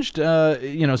challenged,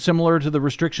 similar to the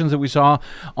restrictions that we saw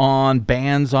on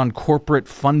bans on corporate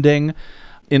funding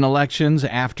in elections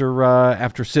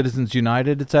after Citizens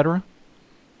United, et cetera?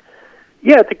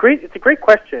 Yeah, it's a great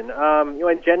question.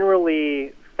 And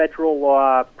generally, federal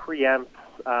law preempts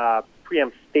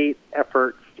state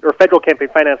efforts, or federal campaign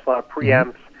finance law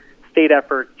preempts state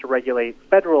efforts to regulate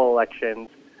federal elections.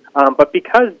 But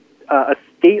because a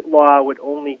state law would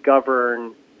only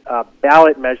govern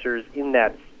ballot measures in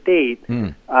that state,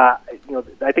 I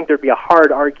think there'd be a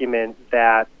hard argument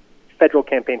that federal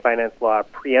campaign finance law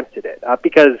preempted it.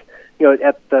 Because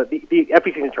at the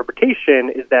FEC's interpretation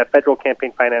is that federal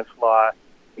campaign finance law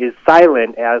is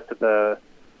silent as to the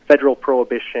federal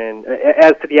prohibition,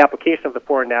 as to the application of the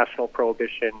foreign national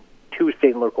prohibition to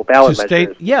state and local ballot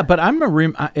measures. Yeah, but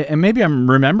and maybe I'm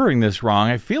remembering this wrong.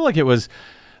 I feel like it was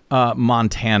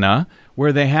Montana,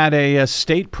 where they had a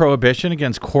state prohibition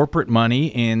against corporate money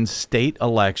in state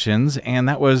elections, and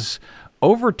that was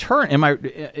overturned. Am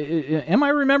I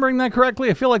remembering that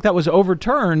correctly? I feel like that was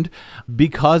overturned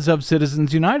because of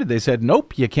Citizens United. They said,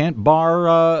 nope, you can't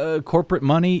bar corporate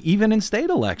money even in state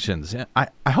elections. I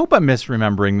hope I'm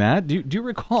misremembering that. Do you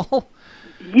recall?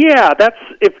 Yeah, that's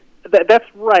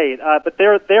right. But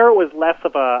there it was less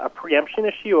of a preemption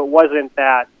issue. It wasn't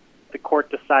that the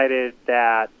court decided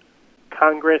that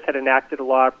Congress had enacted a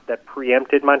law that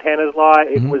preempted Montana's law.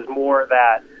 It was more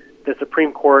that the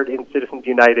Supreme Court in Citizens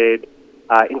United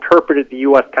interpreted the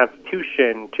U.S.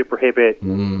 Constitution to prohibit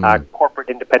corporate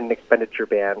independent expenditure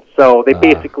bans. So they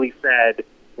basically said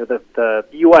the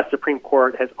U.S. Supreme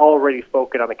Court has already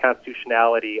spoken on the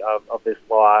constitutionality of this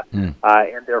law, and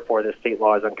therefore the state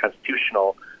law is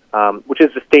unconstitutional, which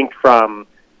is distinct from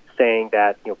saying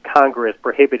that Congress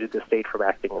prohibited the state from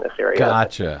acting in this area.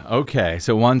 Gotcha. Okay,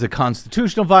 so one's a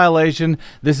constitutional violation.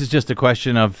 This is just a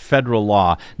question of federal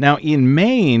law. Now, in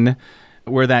Maine,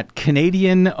 where that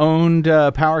Canadian-owned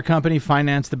power company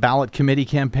financed the ballot committee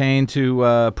campaign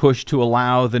to push to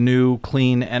allow the new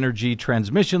clean energy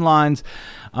transmission lines,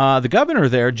 the governor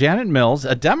there, Janet Mills,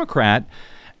 a Democrat,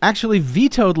 actually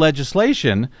vetoed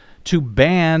legislation to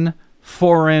ban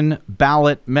foreign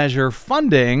ballot measure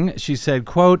funding. She said,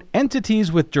 quote,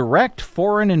 entities with direct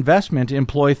foreign investment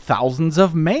employ thousands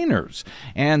of Mainers,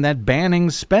 and that banning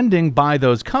spending by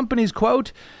those companies,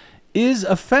 quote, is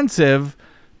offensive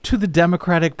to the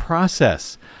democratic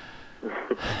process.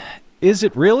 Is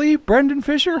it really, Brendan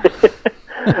Fischer?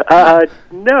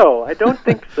 No, I don't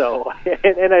think so,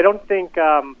 and I don't think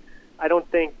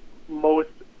most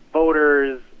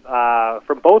voters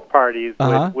from both parties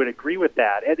would agree with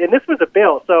that. And this was a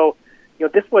bill, so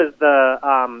this was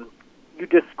the you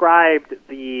described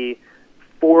the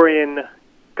foreign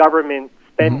government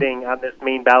spending on this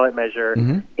Maine ballot measure,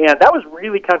 and that was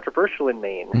really controversial in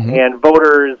Maine. And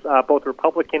voters, both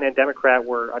Republican and Democrat,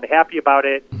 were unhappy about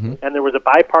it. And there was a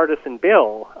bipartisan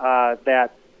bill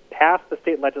that passed the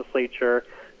state legislature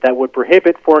that would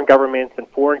prohibit foreign governments and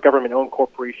foreign government-owned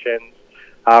corporations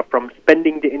from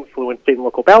spending to influence state and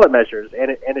local ballot measures.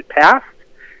 And it passed.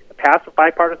 It passed with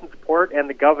bipartisan support, and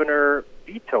the governor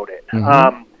vetoed it.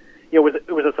 It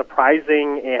was a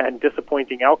surprising and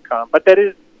disappointing outcome, but that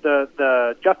is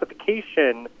the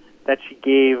justification that she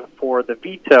gave for the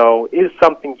veto is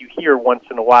something you hear once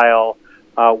in a while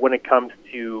when it comes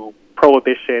to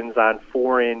prohibitions on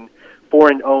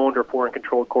foreign-owned or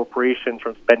foreign-controlled corporations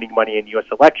from spending money in U.S.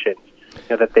 elections.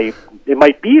 That it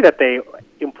might be that they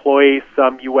employ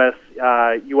some U.S.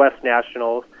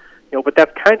 nationals, but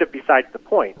that's kind of besides the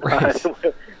point. Right.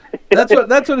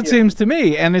 That's what it seems to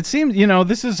me, and it seems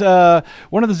this is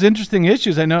one of those interesting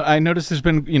issues. I noticed there's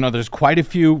been there's quite a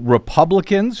few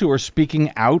Republicans who are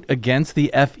speaking out against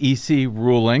the FEC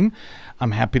ruling.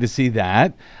 I'm happy to see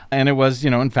that, and it was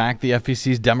in fact the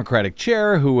FEC's Democratic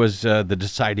chair who was the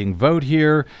deciding vote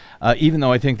here. Even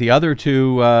though I think the other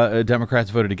two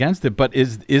Democrats voted against it, but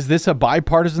is this a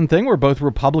bipartisan thing where both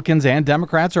Republicans and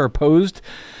Democrats are opposed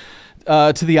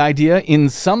to the idea in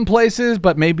some places,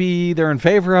 but maybe they're in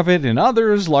favor of it in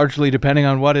others, largely depending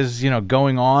on what is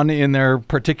going on in their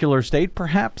particular state,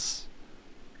 perhaps?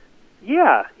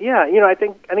 Yeah. I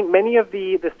think many of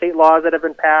the state laws that have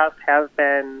been passed have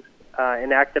been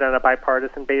enacted on a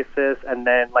bipartisan basis, and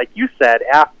then, like you said,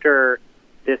 after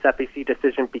this FEC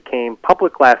decision became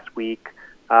public last week,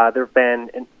 there have been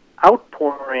an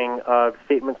outpouring of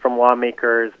statements from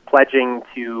lawmakers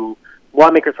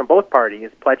from both parties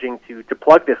pledging to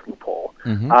plug this loophole.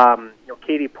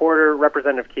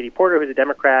 Representative Katie Porter, who's a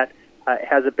Democrat,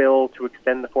 has a bill to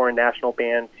extend the foreign national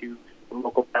ban to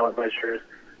local ballot measures.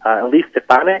 Elise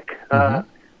Stefanik,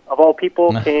 of all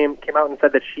people, came out and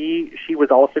said that she was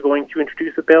also going to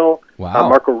introduce a bill. Wow.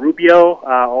 Marco Rubio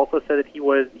also said that he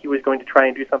was going to try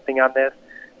and do something on this.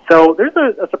 So there's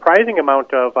a surprising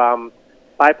amount of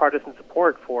bipartisan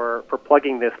support for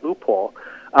plugging this loophole.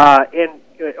 And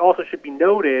it also should be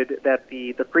noted that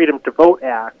the Freedom to Vote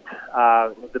Act,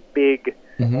 the big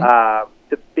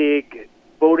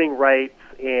voting rights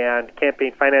and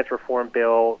campaign finance reform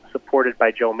bill supported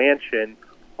by Joe Manchin,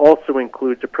 also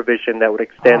includes a provision that would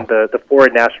extend the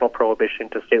foreign national prohibition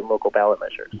to state and local ballot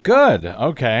measures. Good.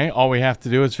 Okay. All we have to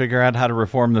do is figure out how to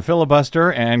reform the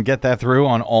filibuster and get that through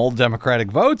on all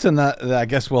Democratic votes, and I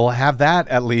guess we'll have that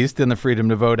at least in the Freedom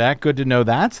to Vote Act. Good to know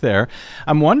that's there.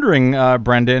 I'm wondering,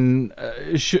 Brendan,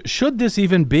 should this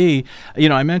even be,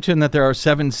 I mentioned that there are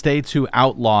 7 states who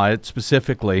outlaw it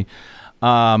specifically.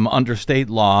 Under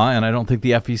state law, and I don't think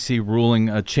the FEC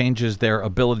ruling changes their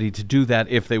ability to do that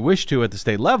if they wish to at the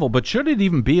state level. But should it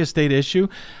even be a state issue?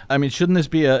 I mean, shouldn't this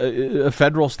be a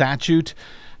federal statute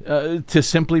to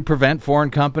simply prevent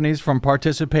foreign companies from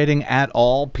participating at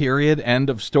all, period, end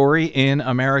of story, in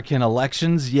American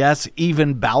elections? Yes,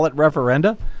 even ballot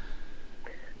referenda?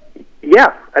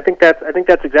 Yeah, I think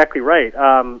that's exactly right.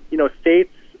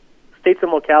 States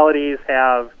and localities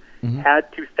have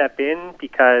had to step in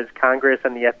because Congress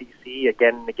and the FEC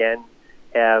again and again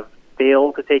have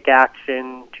failed to take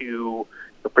action to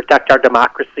protect our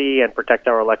democracy and protect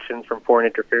our elections from foreign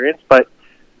interference. But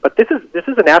this is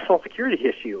a national security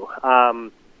issue.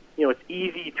 it's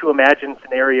easy to imagine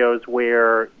scenarios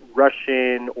where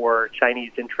Russian or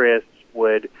Chinese interests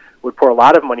would pour a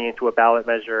lot of money into a ballot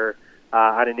measure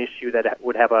on an issue that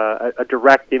would have a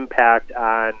direct impact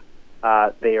on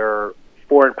their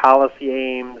foreign policy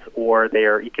aims or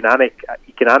their economic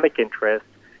interests,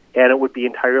 and it would be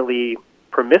entirely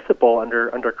permissible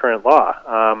under current law.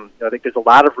 I think there's a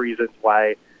lot of reasons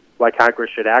why Congress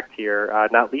should act here,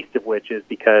 not least of which is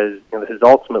because this is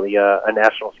ultimately a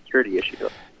national security issue.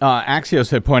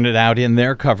 Axios had pointed out in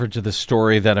their coverage of the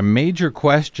story that a major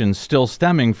question still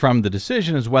stemming from the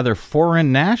decision is whether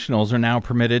foreign nationals are now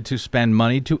permitted to spend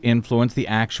money to influence the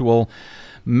actual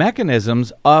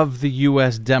mechanisms of the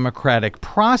U.S. democratic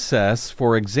process.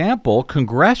 For example,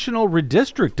 congressional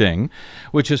redistricting,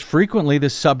 which is frequently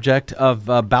the subject of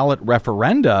ballot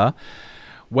referenda.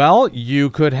 Well,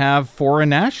 you could have foreign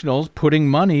nationals putting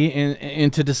money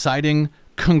into deciding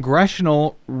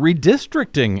congressional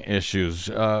redistricting issues.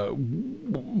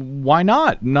 Why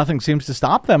not? Nothing seems to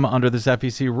stop them under this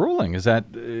FEC ruling. Is that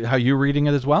how you're reading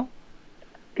it as well?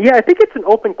 Yeah, I think it's an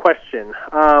open question.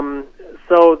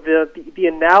 So the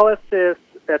analysis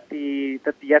that the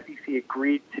FEC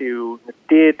agreed to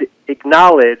did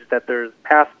acknowledge that there's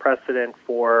past precedent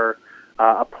for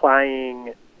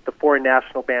applying the foreign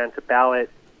national ban to ballot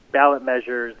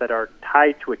measures that are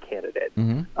tied to a candidate.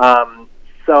 Mm-hmm.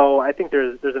 So I think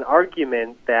there's an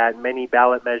argument that many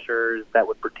ballot measures that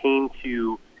would pertain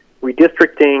to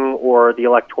redistricting or the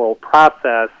electoral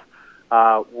process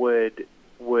would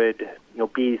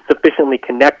be sufficiently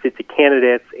connected to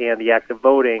candidates and the act of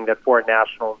voting that foreign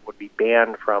nationals would be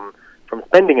banned from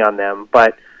spending on them.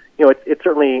 But it's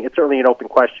certainly an open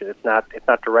question. It's not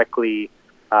directly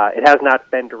it has not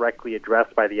been directly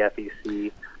addressed by the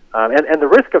FEC. And the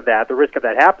risk of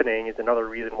that happening is another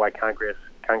reason why Congress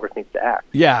needs to act.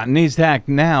 Yeah, it needs to act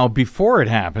now before it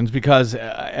happens, because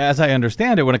as I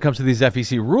understand it, when it comes to these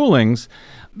FEC rulings,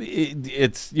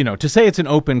 it's to say it's an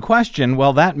open question.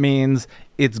 Well, that means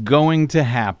it's going to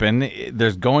happen.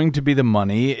 There's going to be the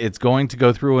money. It's going to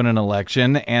go through in an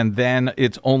election, and then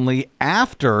it's only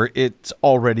after it's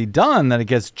already done that it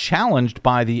gets challenged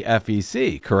by the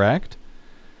FEC. Correct?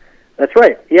 That's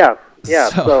right. Yeah.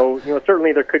 So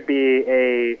certainly there could be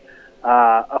a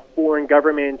foreign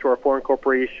government or a foreign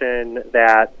corporation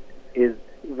that is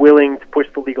willing to push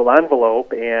the legal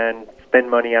envelope and spend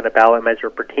money on a ballot measure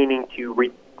pertaining to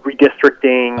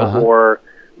redistricting or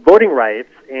voting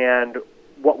rights. And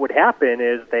what would happen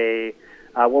is that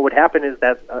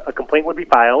a complaint would be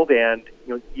filed, and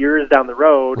years down the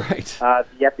road, the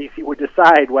FEC would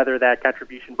decide whether that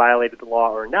contribution violated the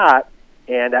law or not.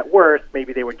 And at worst,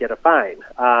 maybe they would get a fine.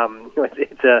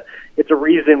 It's a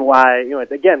reason why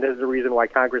this is a reason why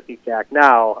Congress needs to act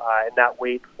now and not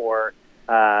wait for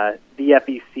the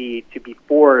FEC to be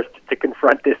forced to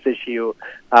confront this issue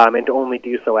and to only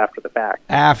do so after the fact.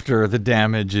 After the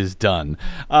damage is done.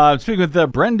 Speaking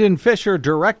with Brendan Fischer,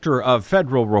 Director of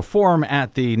Federal Reform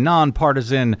at the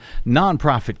nonpartisan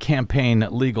nonprofit Campaign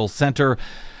Legal Center.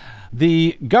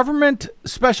 The Government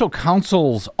Special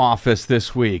Counsel's Office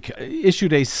this week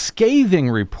issued a scathing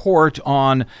report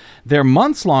on their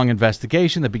months-long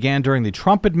investigation that began during the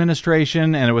Trump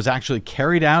administration, and it was actually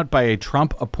carried out by a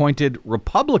Trump-appointed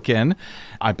Republican,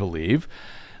 I believe.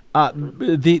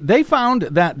 They found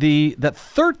that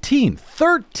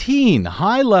 13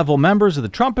 high-level members of the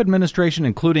Trump administration,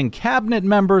 including cabinet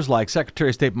members like Secretary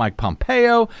of State Mike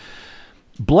Pompeo,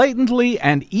 blatantly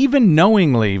and even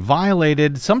knowingly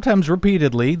violated, sometimes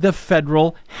repeatedly, the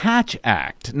Federal Hatch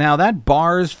Act. Now, that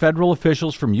bars federal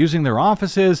officials from using their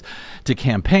offices to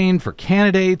campaign for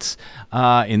candidates,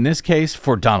 in this case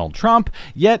for Donald Trump.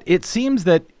 Yet it seems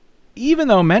that even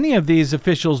though many of these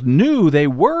officials knew they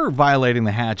were violating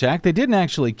the Hatch Act, they didn't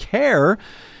actually care.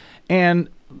 And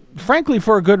frankly,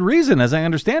 for a good reason. As I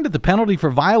understand it, the penalty for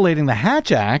violating the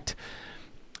Hatch Act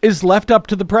is left up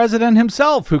to the president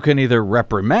himself, who can either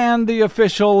reprimand the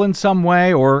official in some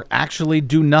way or actually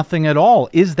do nothing at all.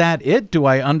 Is that it? Do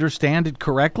I understand it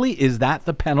correctly? Is that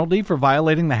the penalty for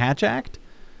violating the Hatch Act?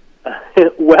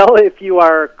 Well, if you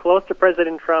are close to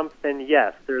President Trump, then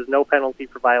yes, there's no penalty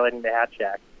for violating the Hatch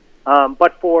Act.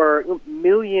 But for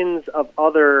millions of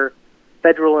other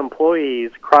federal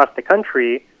employees across the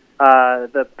country,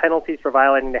 the penalties for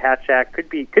violating the Hatch Act could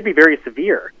be very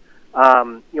severe.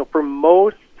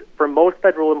 For most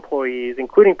federal employees,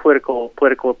 including political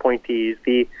appointees,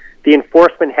 the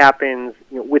enforcement happens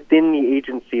within the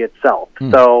agency itself.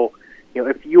 So,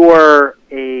 if you're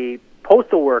a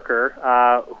postal worker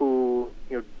who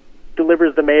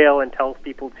delivers the mail and tells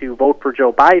people to vote for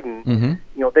Joe Biden,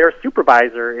 their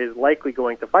supervisor is likely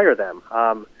going to fire them.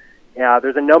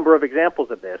 There's a number of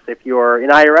examples of this. If you're an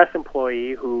IRS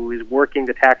employee who is working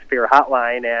the taxpayer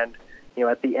hotline, and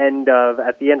at the end of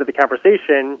the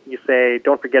conversation, you say,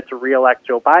 "Don't forget to reelect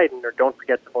Joe Biden," or "Don't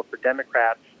forget to vote for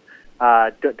Democrats."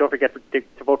 Don't forget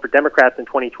to vote for Democrats in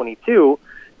 2022.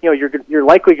 You're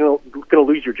likely going to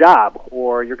lose your job,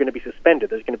 or you're going to be suspended.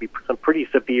 There's going to be some pretty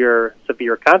severe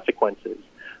consequences.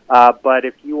 But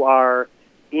if you are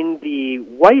in the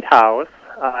White House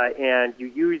and you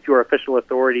use your official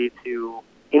authority to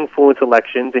influence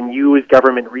elections and use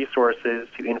government resources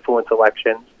to influence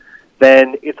elections,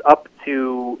 then it's up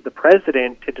to the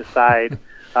president to decide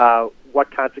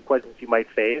what consequences you might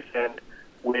face. And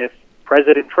with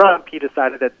President Trump, he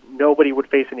decided that nobody would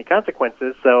face any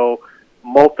consequences, so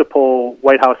multiple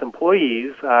White House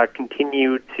employees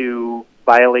continued to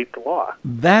violate the law.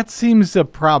 That seems a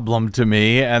problem to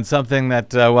me, and something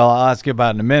that, I'll ask you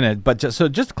about in a minute. But just to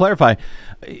clarify,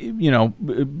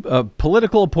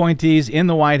 political appointees in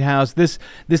the White House, this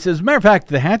is, as a matter of fact,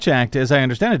 the Hatch Act, as I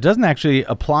understand it, doesn't actually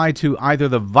apply to either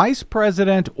the vice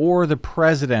president or the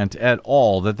president at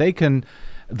all, that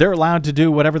they're allowed to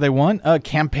do whatever they want,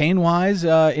 campaign-wise,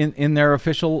 in their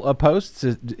official posts.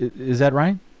 Is that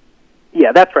right?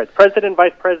 Yeah, that's right. President,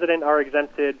 vice president are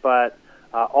exempted, but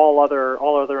all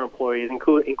other employees,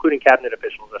 including cabinet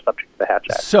officials, are subject to the Hatch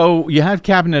Act. So you have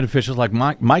cabinet officials like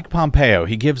Mike Pompeo.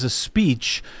 He gives a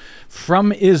speech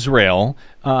from Israel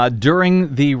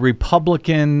during the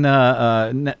Republican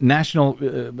National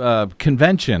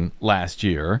Convention last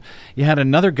year. You had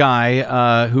another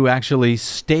guy who actually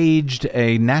staged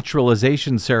a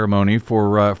naturalization ceremony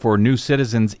for new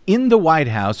citizens in the White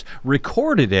House,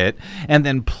 recorded it, and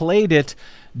then played it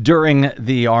during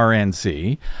the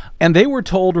RNC. And they were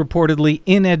told reportedly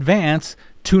in advance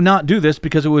to not do this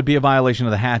because it would be a violation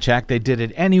of the Hatch Act. They did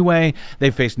it anyway.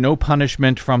 They faced no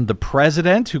punishment from the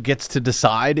president, who gets to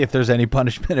decide if there's any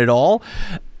punishment at all.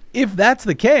 If that's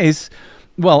the case,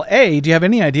 well, A, do you have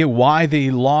any idea why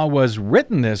the law was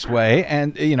written this way?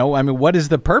 And, what is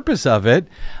the purpose of it?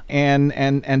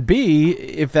 And B,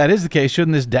 if that is the case,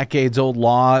 shouldn't this decades-old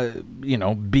law,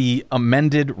 be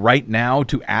amended right now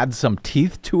to add some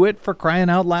teeth to it, for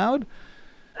crying out loud?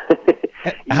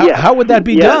 How would that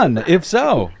be done, if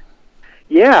so?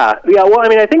 Yeah. Well,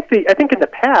 I think in the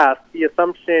past the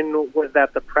assumption was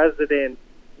that the president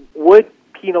would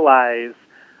penalize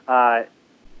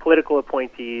political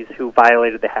appointees who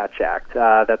violated the Hatch Act.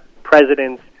 That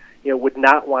presidents, would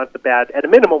not want at a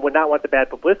minimum, would not want the bad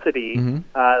publicity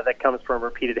that comes from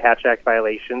repeated Hatch Act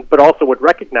violations, but also would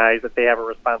recognize that they have a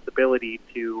responsibility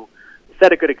to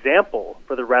set a good example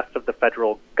for the rest of the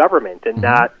federal government and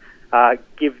not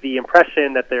give the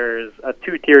impression that there's a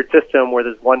two-tiered system where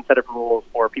there's one set of rules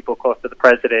for people close to the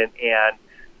president and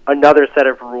another set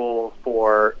of rules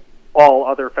for all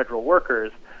other federal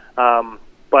workers.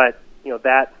 But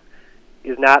that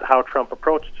is not how Trump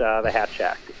approached the Hatch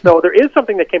Act. So there is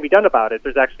something that can be done about it.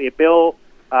 There's actually a bill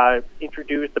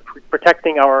introduced, the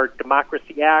Protecting Our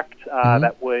Democracy Act,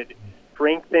 that would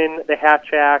strengthen the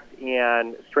Hatch Act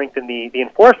and strengthen the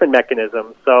enforcement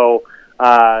mechanism. So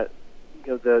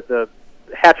the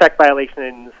Hatch Act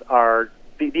violations are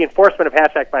the enforcement of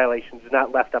Hatch Act violations is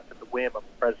not left up to the whim of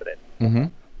the president. Mm-hmm.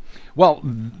 Well,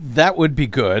 that would be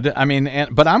good.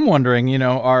 But I'm wondering,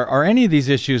 are any of these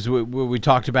issues we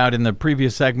talked about in the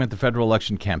previous segment, the Federal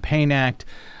Election Campaign Act,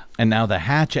 and now the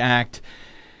Hatch Act?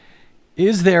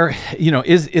 Is there,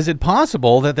 is it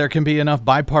possible that there can be enough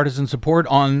bipartisan support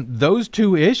on those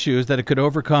two issues that it could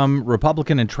overcome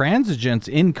Republican intransigence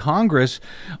in Congress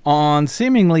on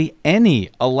seemingly any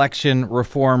election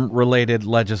reform-related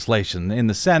legislation? In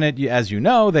the Senate, as you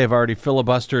know, they've already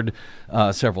filibustered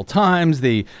several times.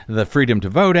 The Freedom to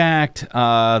Vote Act,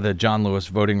 the John Lewis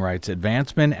Voting Rights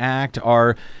Advancement Act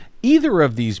are either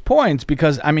of these points,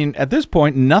 because, at this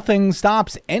point, nothing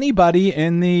stops anybody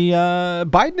in the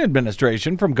Biden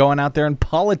administration from going out there and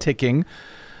politicking,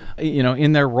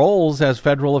 in their roles as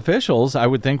federal officials. I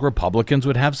would think Republicans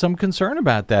would have some concern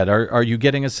about that. Are you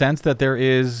getting a sense that there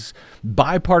is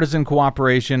bipartisan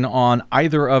cooperation on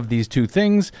either of these two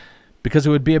things? Because it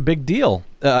would be a big deal,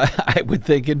 I would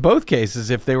think, in both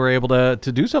cases, if they were able to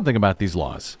do something about these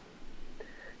laws.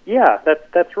 Yeah,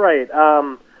 that's right.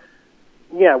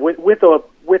 Yeah, with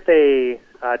a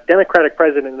Democratic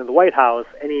president in the White House,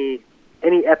 any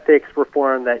ethics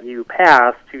reform that you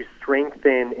pass to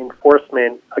strengthen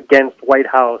enforcement against White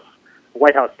House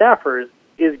staffers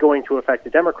is going to affect the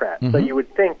Democrats. So you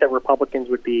would think that Republicans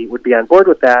would be on board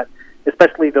with that,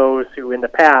 especially those who, in the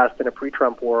past, in a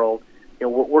pre-Trump world,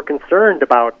 were concerned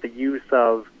about the use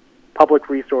of public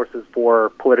resources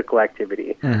for political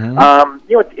activity.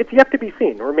 It's yet to be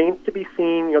seen. It remains to be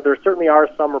seen. There certainly are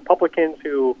some Republicans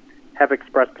who have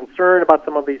expressed concern about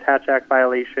some of these Hatch Act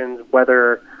violations,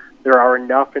 whether there are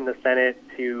enough in the Senate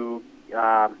to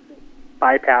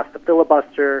bypass the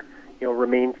filibuster,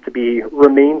 remains to be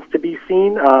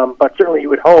seen. But certainly, you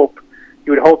would hope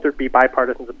there'd be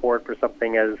bipartisan support for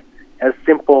something as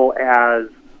simple as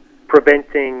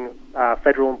preventing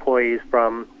federal employees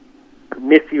from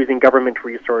misusing government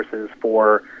resources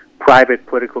for private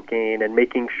political gain, and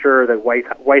making sure that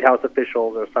White House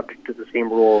officials are subject to the same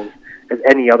rules as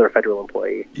any other federal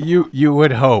employee. You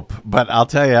would hope, but I'll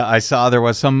tell you, I saw there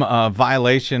was some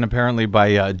violation apparently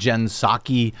by Jen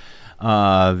Psaki,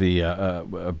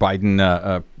 the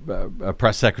Biden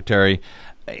press secretary.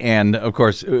 And, of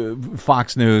course,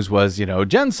 Fox News was, Jen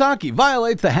Psaki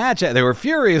violates the Hatch Act. They were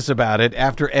furious about it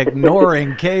after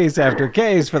ignoring case after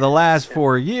case for the last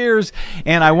 4 years.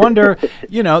 And I wonder,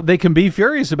 they can be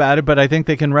furious about it, but I think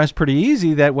they can rest pretty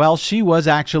easy that, well, she was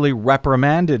actually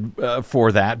reprimanded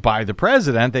for that by the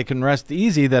president. They can rest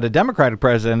easy that a Democratic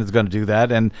president is going to do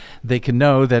that. And they can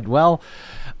know that, well,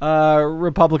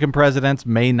 Republican presidents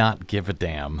may not give a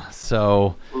damn.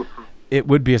 So it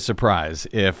would be a surprise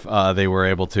if they were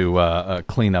able to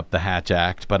clean up the Hatch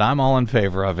Act, but I'm all in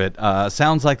favor of it.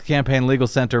 Sounds like the Campaign Legal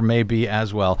Center may be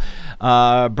as well.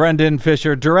 Brendan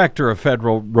Fischer, Director of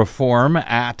Federal Reform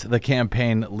at the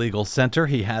Campaign Legal Center.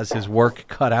 He has his work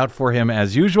cut out for him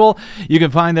as usual. You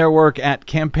can find their work at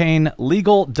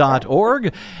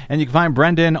campaignlegal.org, and you can find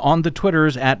Brendan on the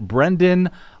Twitters at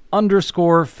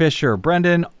Brendan_Fischer.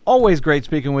 Brendan, always great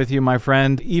speaking with you, my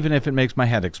friend, even if it makes my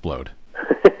head explode.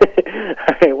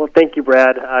 Well, thank you,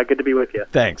 Brad. Good to be with you.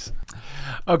 Thanks.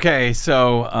 Okay,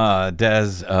 so,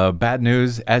 Des, bad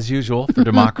news, as usual, for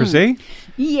democracy.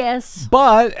 Yes.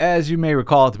 But, as you may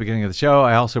recall at the beginning of the show,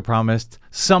 I also promised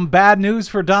some bad news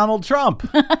for Donald Trump.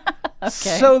 Okay.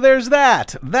 So there's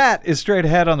that. That is straight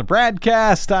ahead on the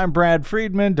BradCast. I'm Brad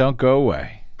Friedman. Don't go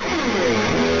away.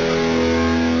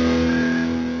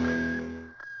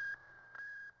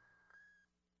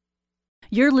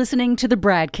 You're listening to the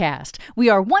BradCast. We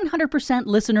are 100%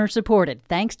 listener supported,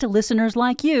 thanks to listeners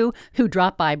like you who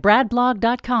drop by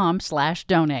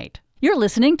bradblog.com/donate. You're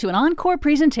listening to an encore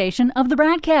presentation of the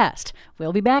BradCast.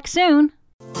 We'll be back soon.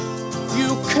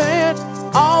 You can't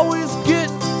always get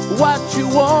what you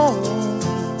want,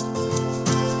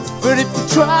 but if you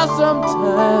try sometimes,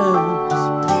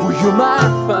 well, you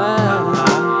might find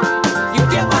you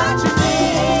get what you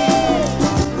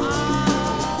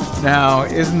need. Now,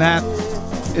 isn't that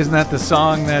the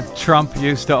song that Trump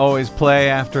used to always play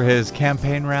after his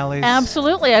campaign rallies?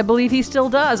 Absolutely. I believe he still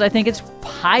does. I think it's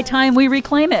high time we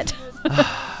reclaim it.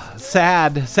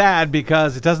 Sad,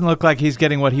 because it doesn't look like he's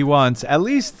getting what he wants, at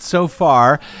least so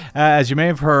far. As you may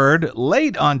have heard,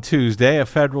 late on Tuesday, a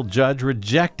federal judge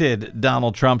rejected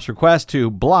Donald Trump's request to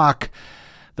block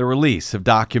the release of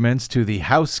documents to the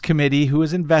House committee who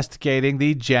is investigating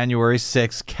the January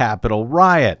 6th Capitol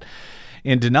riot.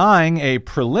 In denying a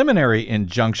preliminary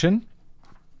injunction,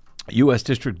 U.S.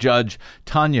 District Judge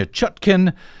Tanya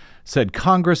Chutkan said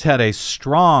Congress had a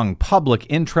strong public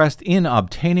interest in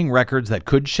obtaining records that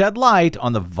could shed light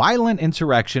on the violent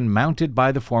insurrection mounted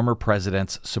by the former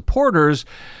president's supporters,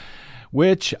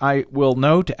 which I will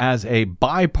note as a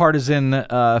bipartisan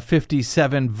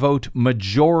 57-vote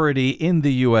majority in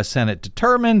the U.S. Senate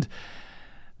determined.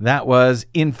 That was,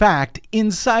 in fact,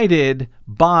 incited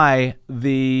by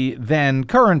the then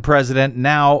current president,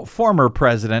 now former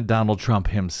president, Donald Trump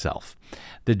himself.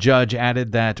 The judge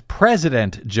added that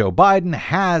President Joe Biden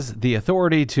has the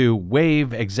authority to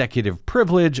waive executive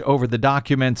privilege over the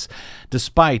documents,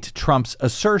 despite Trump's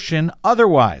assertion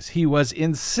otherwise. He was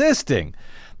insisting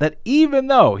that even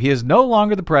though he is no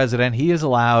longer the president, he is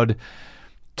allowed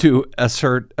to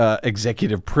assert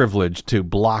executive privilege to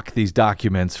block these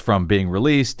documents from being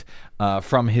released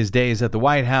from his days at the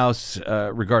White House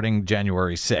regarding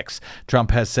January 6th. Trump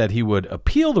has said he would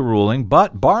appeal the ruling,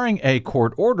 but barring a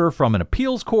court order from an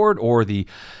appeals court or the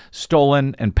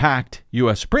stolen and packed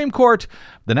U.S. Supreme Court,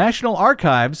 the National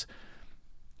Archives,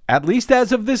 at least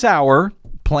as of this hour,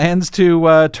 plans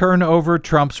to turn over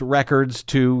Trump's records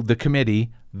to the committee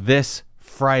this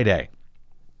Friday.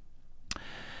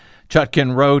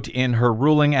 Chutkan wrote in her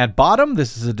ruling at bottom,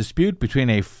 this is a dispute between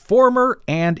a former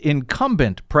and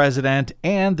incumbent president,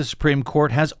 and the Supreme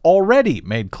Court has already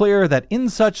made clear that in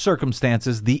such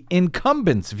circumstances, the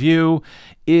incumbent's view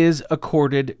is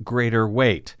accorded greater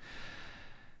weight.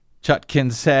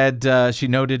 Chutkan said she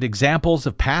noted examples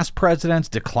of past presidents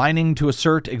declining to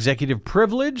assert executive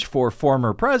privilege for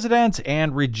former presidents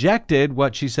and rejected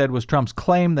what she said was Trump's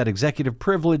claim that executive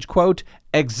privilege, quote,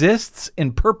 exists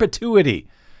in perpetuity.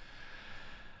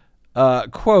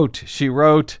 Quote, she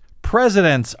wrote,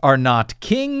 presidents are not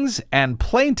kings and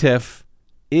plaintiff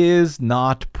is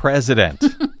not president.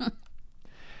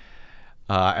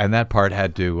 And that part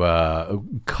had to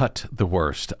cut the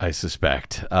worst, I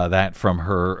suspect. That from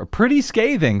her pretty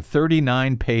scathing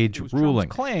 39-page ruling.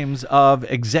 Trump's claims of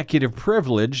executive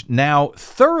privilege now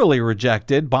thoroughly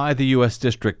rejected by the U.S.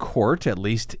 District Court, at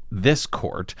least this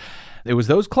court. It was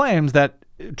those claims that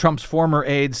Trump's former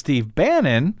aide, Steve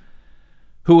Bannon,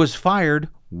 who was fired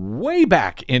way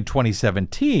back in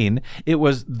 2017, it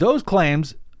was those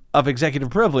claims of executive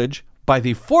privilege by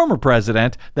the former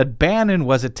president that Bannon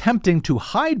was attempting to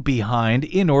hide behind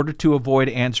in order to avoid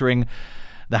answering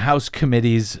the House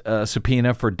committee's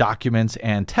subpoena for documents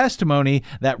and testimony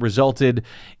that resulted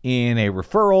in a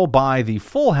referral by the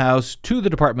full House to the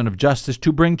Department of Justice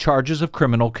to bring charges of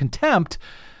criminal contempt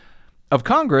of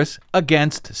Congress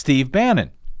against Steve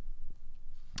Bannon.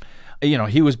 You know,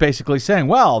 he was basically saying,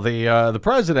 well, the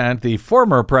president, the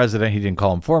former president, he didn't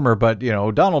call him former, but, you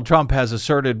know, Donald Trump has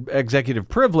asserted executive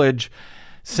privilege,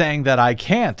 saying that I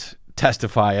can't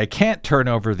testify, I can't turn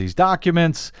over these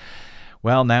documents.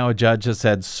 Well, now a judge has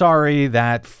said, sorry,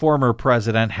 that former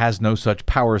president has no such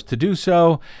powers to do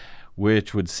so,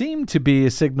 which would seem to be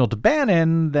a signal to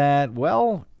Bannon that,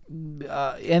 well,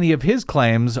 any of his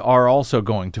claims are also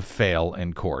going to fail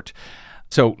in court.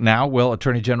 So now will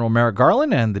Attorney General Merrick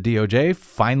Garland and the DOJ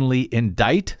finally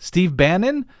indict Steve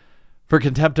Bannon for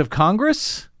contempt of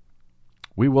Congress?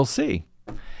 We will see.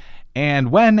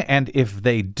 And when and if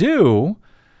they do,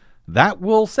 that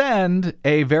will send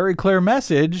a very clear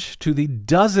message to the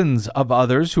dozens of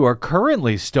others who are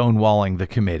currently stonewalling the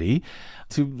committee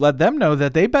to let them know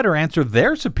that they better answer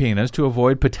their subpoenas to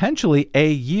avoid potentially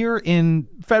a year in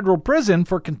federal prison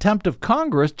for contempt of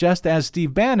Congress, just as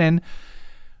Steve Bannon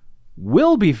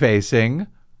will be facing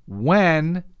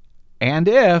when and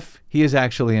if he is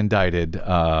actually indicted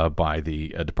by the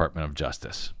Department of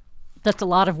Justice. That's a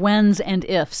lot of whens and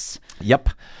ifs. Yep.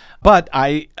 But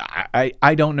I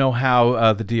don't know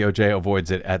how the DOJ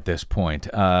avoids it at this point.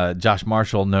 Josh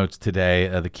Marshall notes today,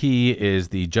 the key is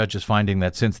the judge's finding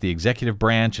that since the executive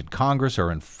branch and Congress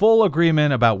are in full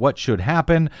agreement about what should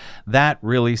happen, that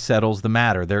really settles the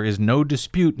matter. There is no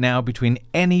dispute now between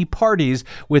any parties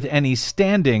with any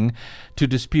standing to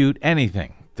dispute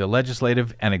anything. The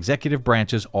legislative and executive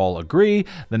branches all agree.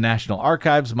 The National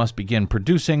Archives must begin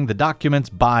producing the documents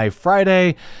by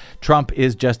Friday. Trump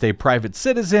is just a private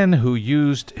citizen who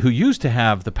used to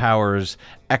have the powers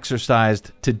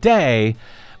exercised today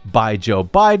by Joe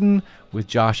Biden, with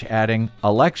Josh adding,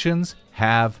 elections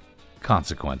have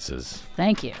consequences.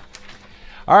 Thank you.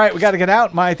 All right, we got to get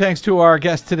out. My thanks to our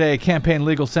guest today, Campaign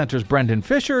Legal Center's Brendan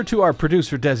Fischer, to our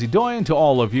producer, Desi Doyen, to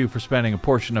all of you for spending a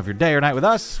portion of your day or night with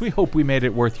us. We hope we made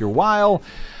it worth your while.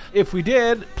 If we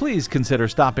did, please consider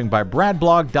stopping by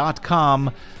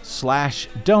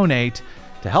bradblog.com/donate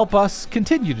to help us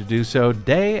continue to do so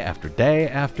day after day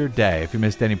after day. If you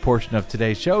missed any portion of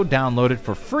today's show, download it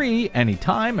for free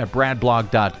anytime at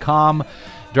bradblog.com.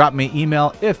 Drop me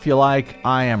email if you like.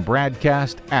 I am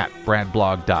BradCast at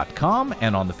bradblog.com.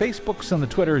 And on the Facebooks and the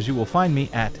Twitters, you will find me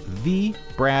at the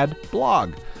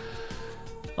BradBlog.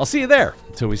 I'll see you there.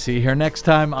 Until we see you here next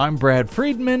time, I'm Brad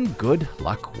Friedman. Good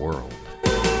luck, world.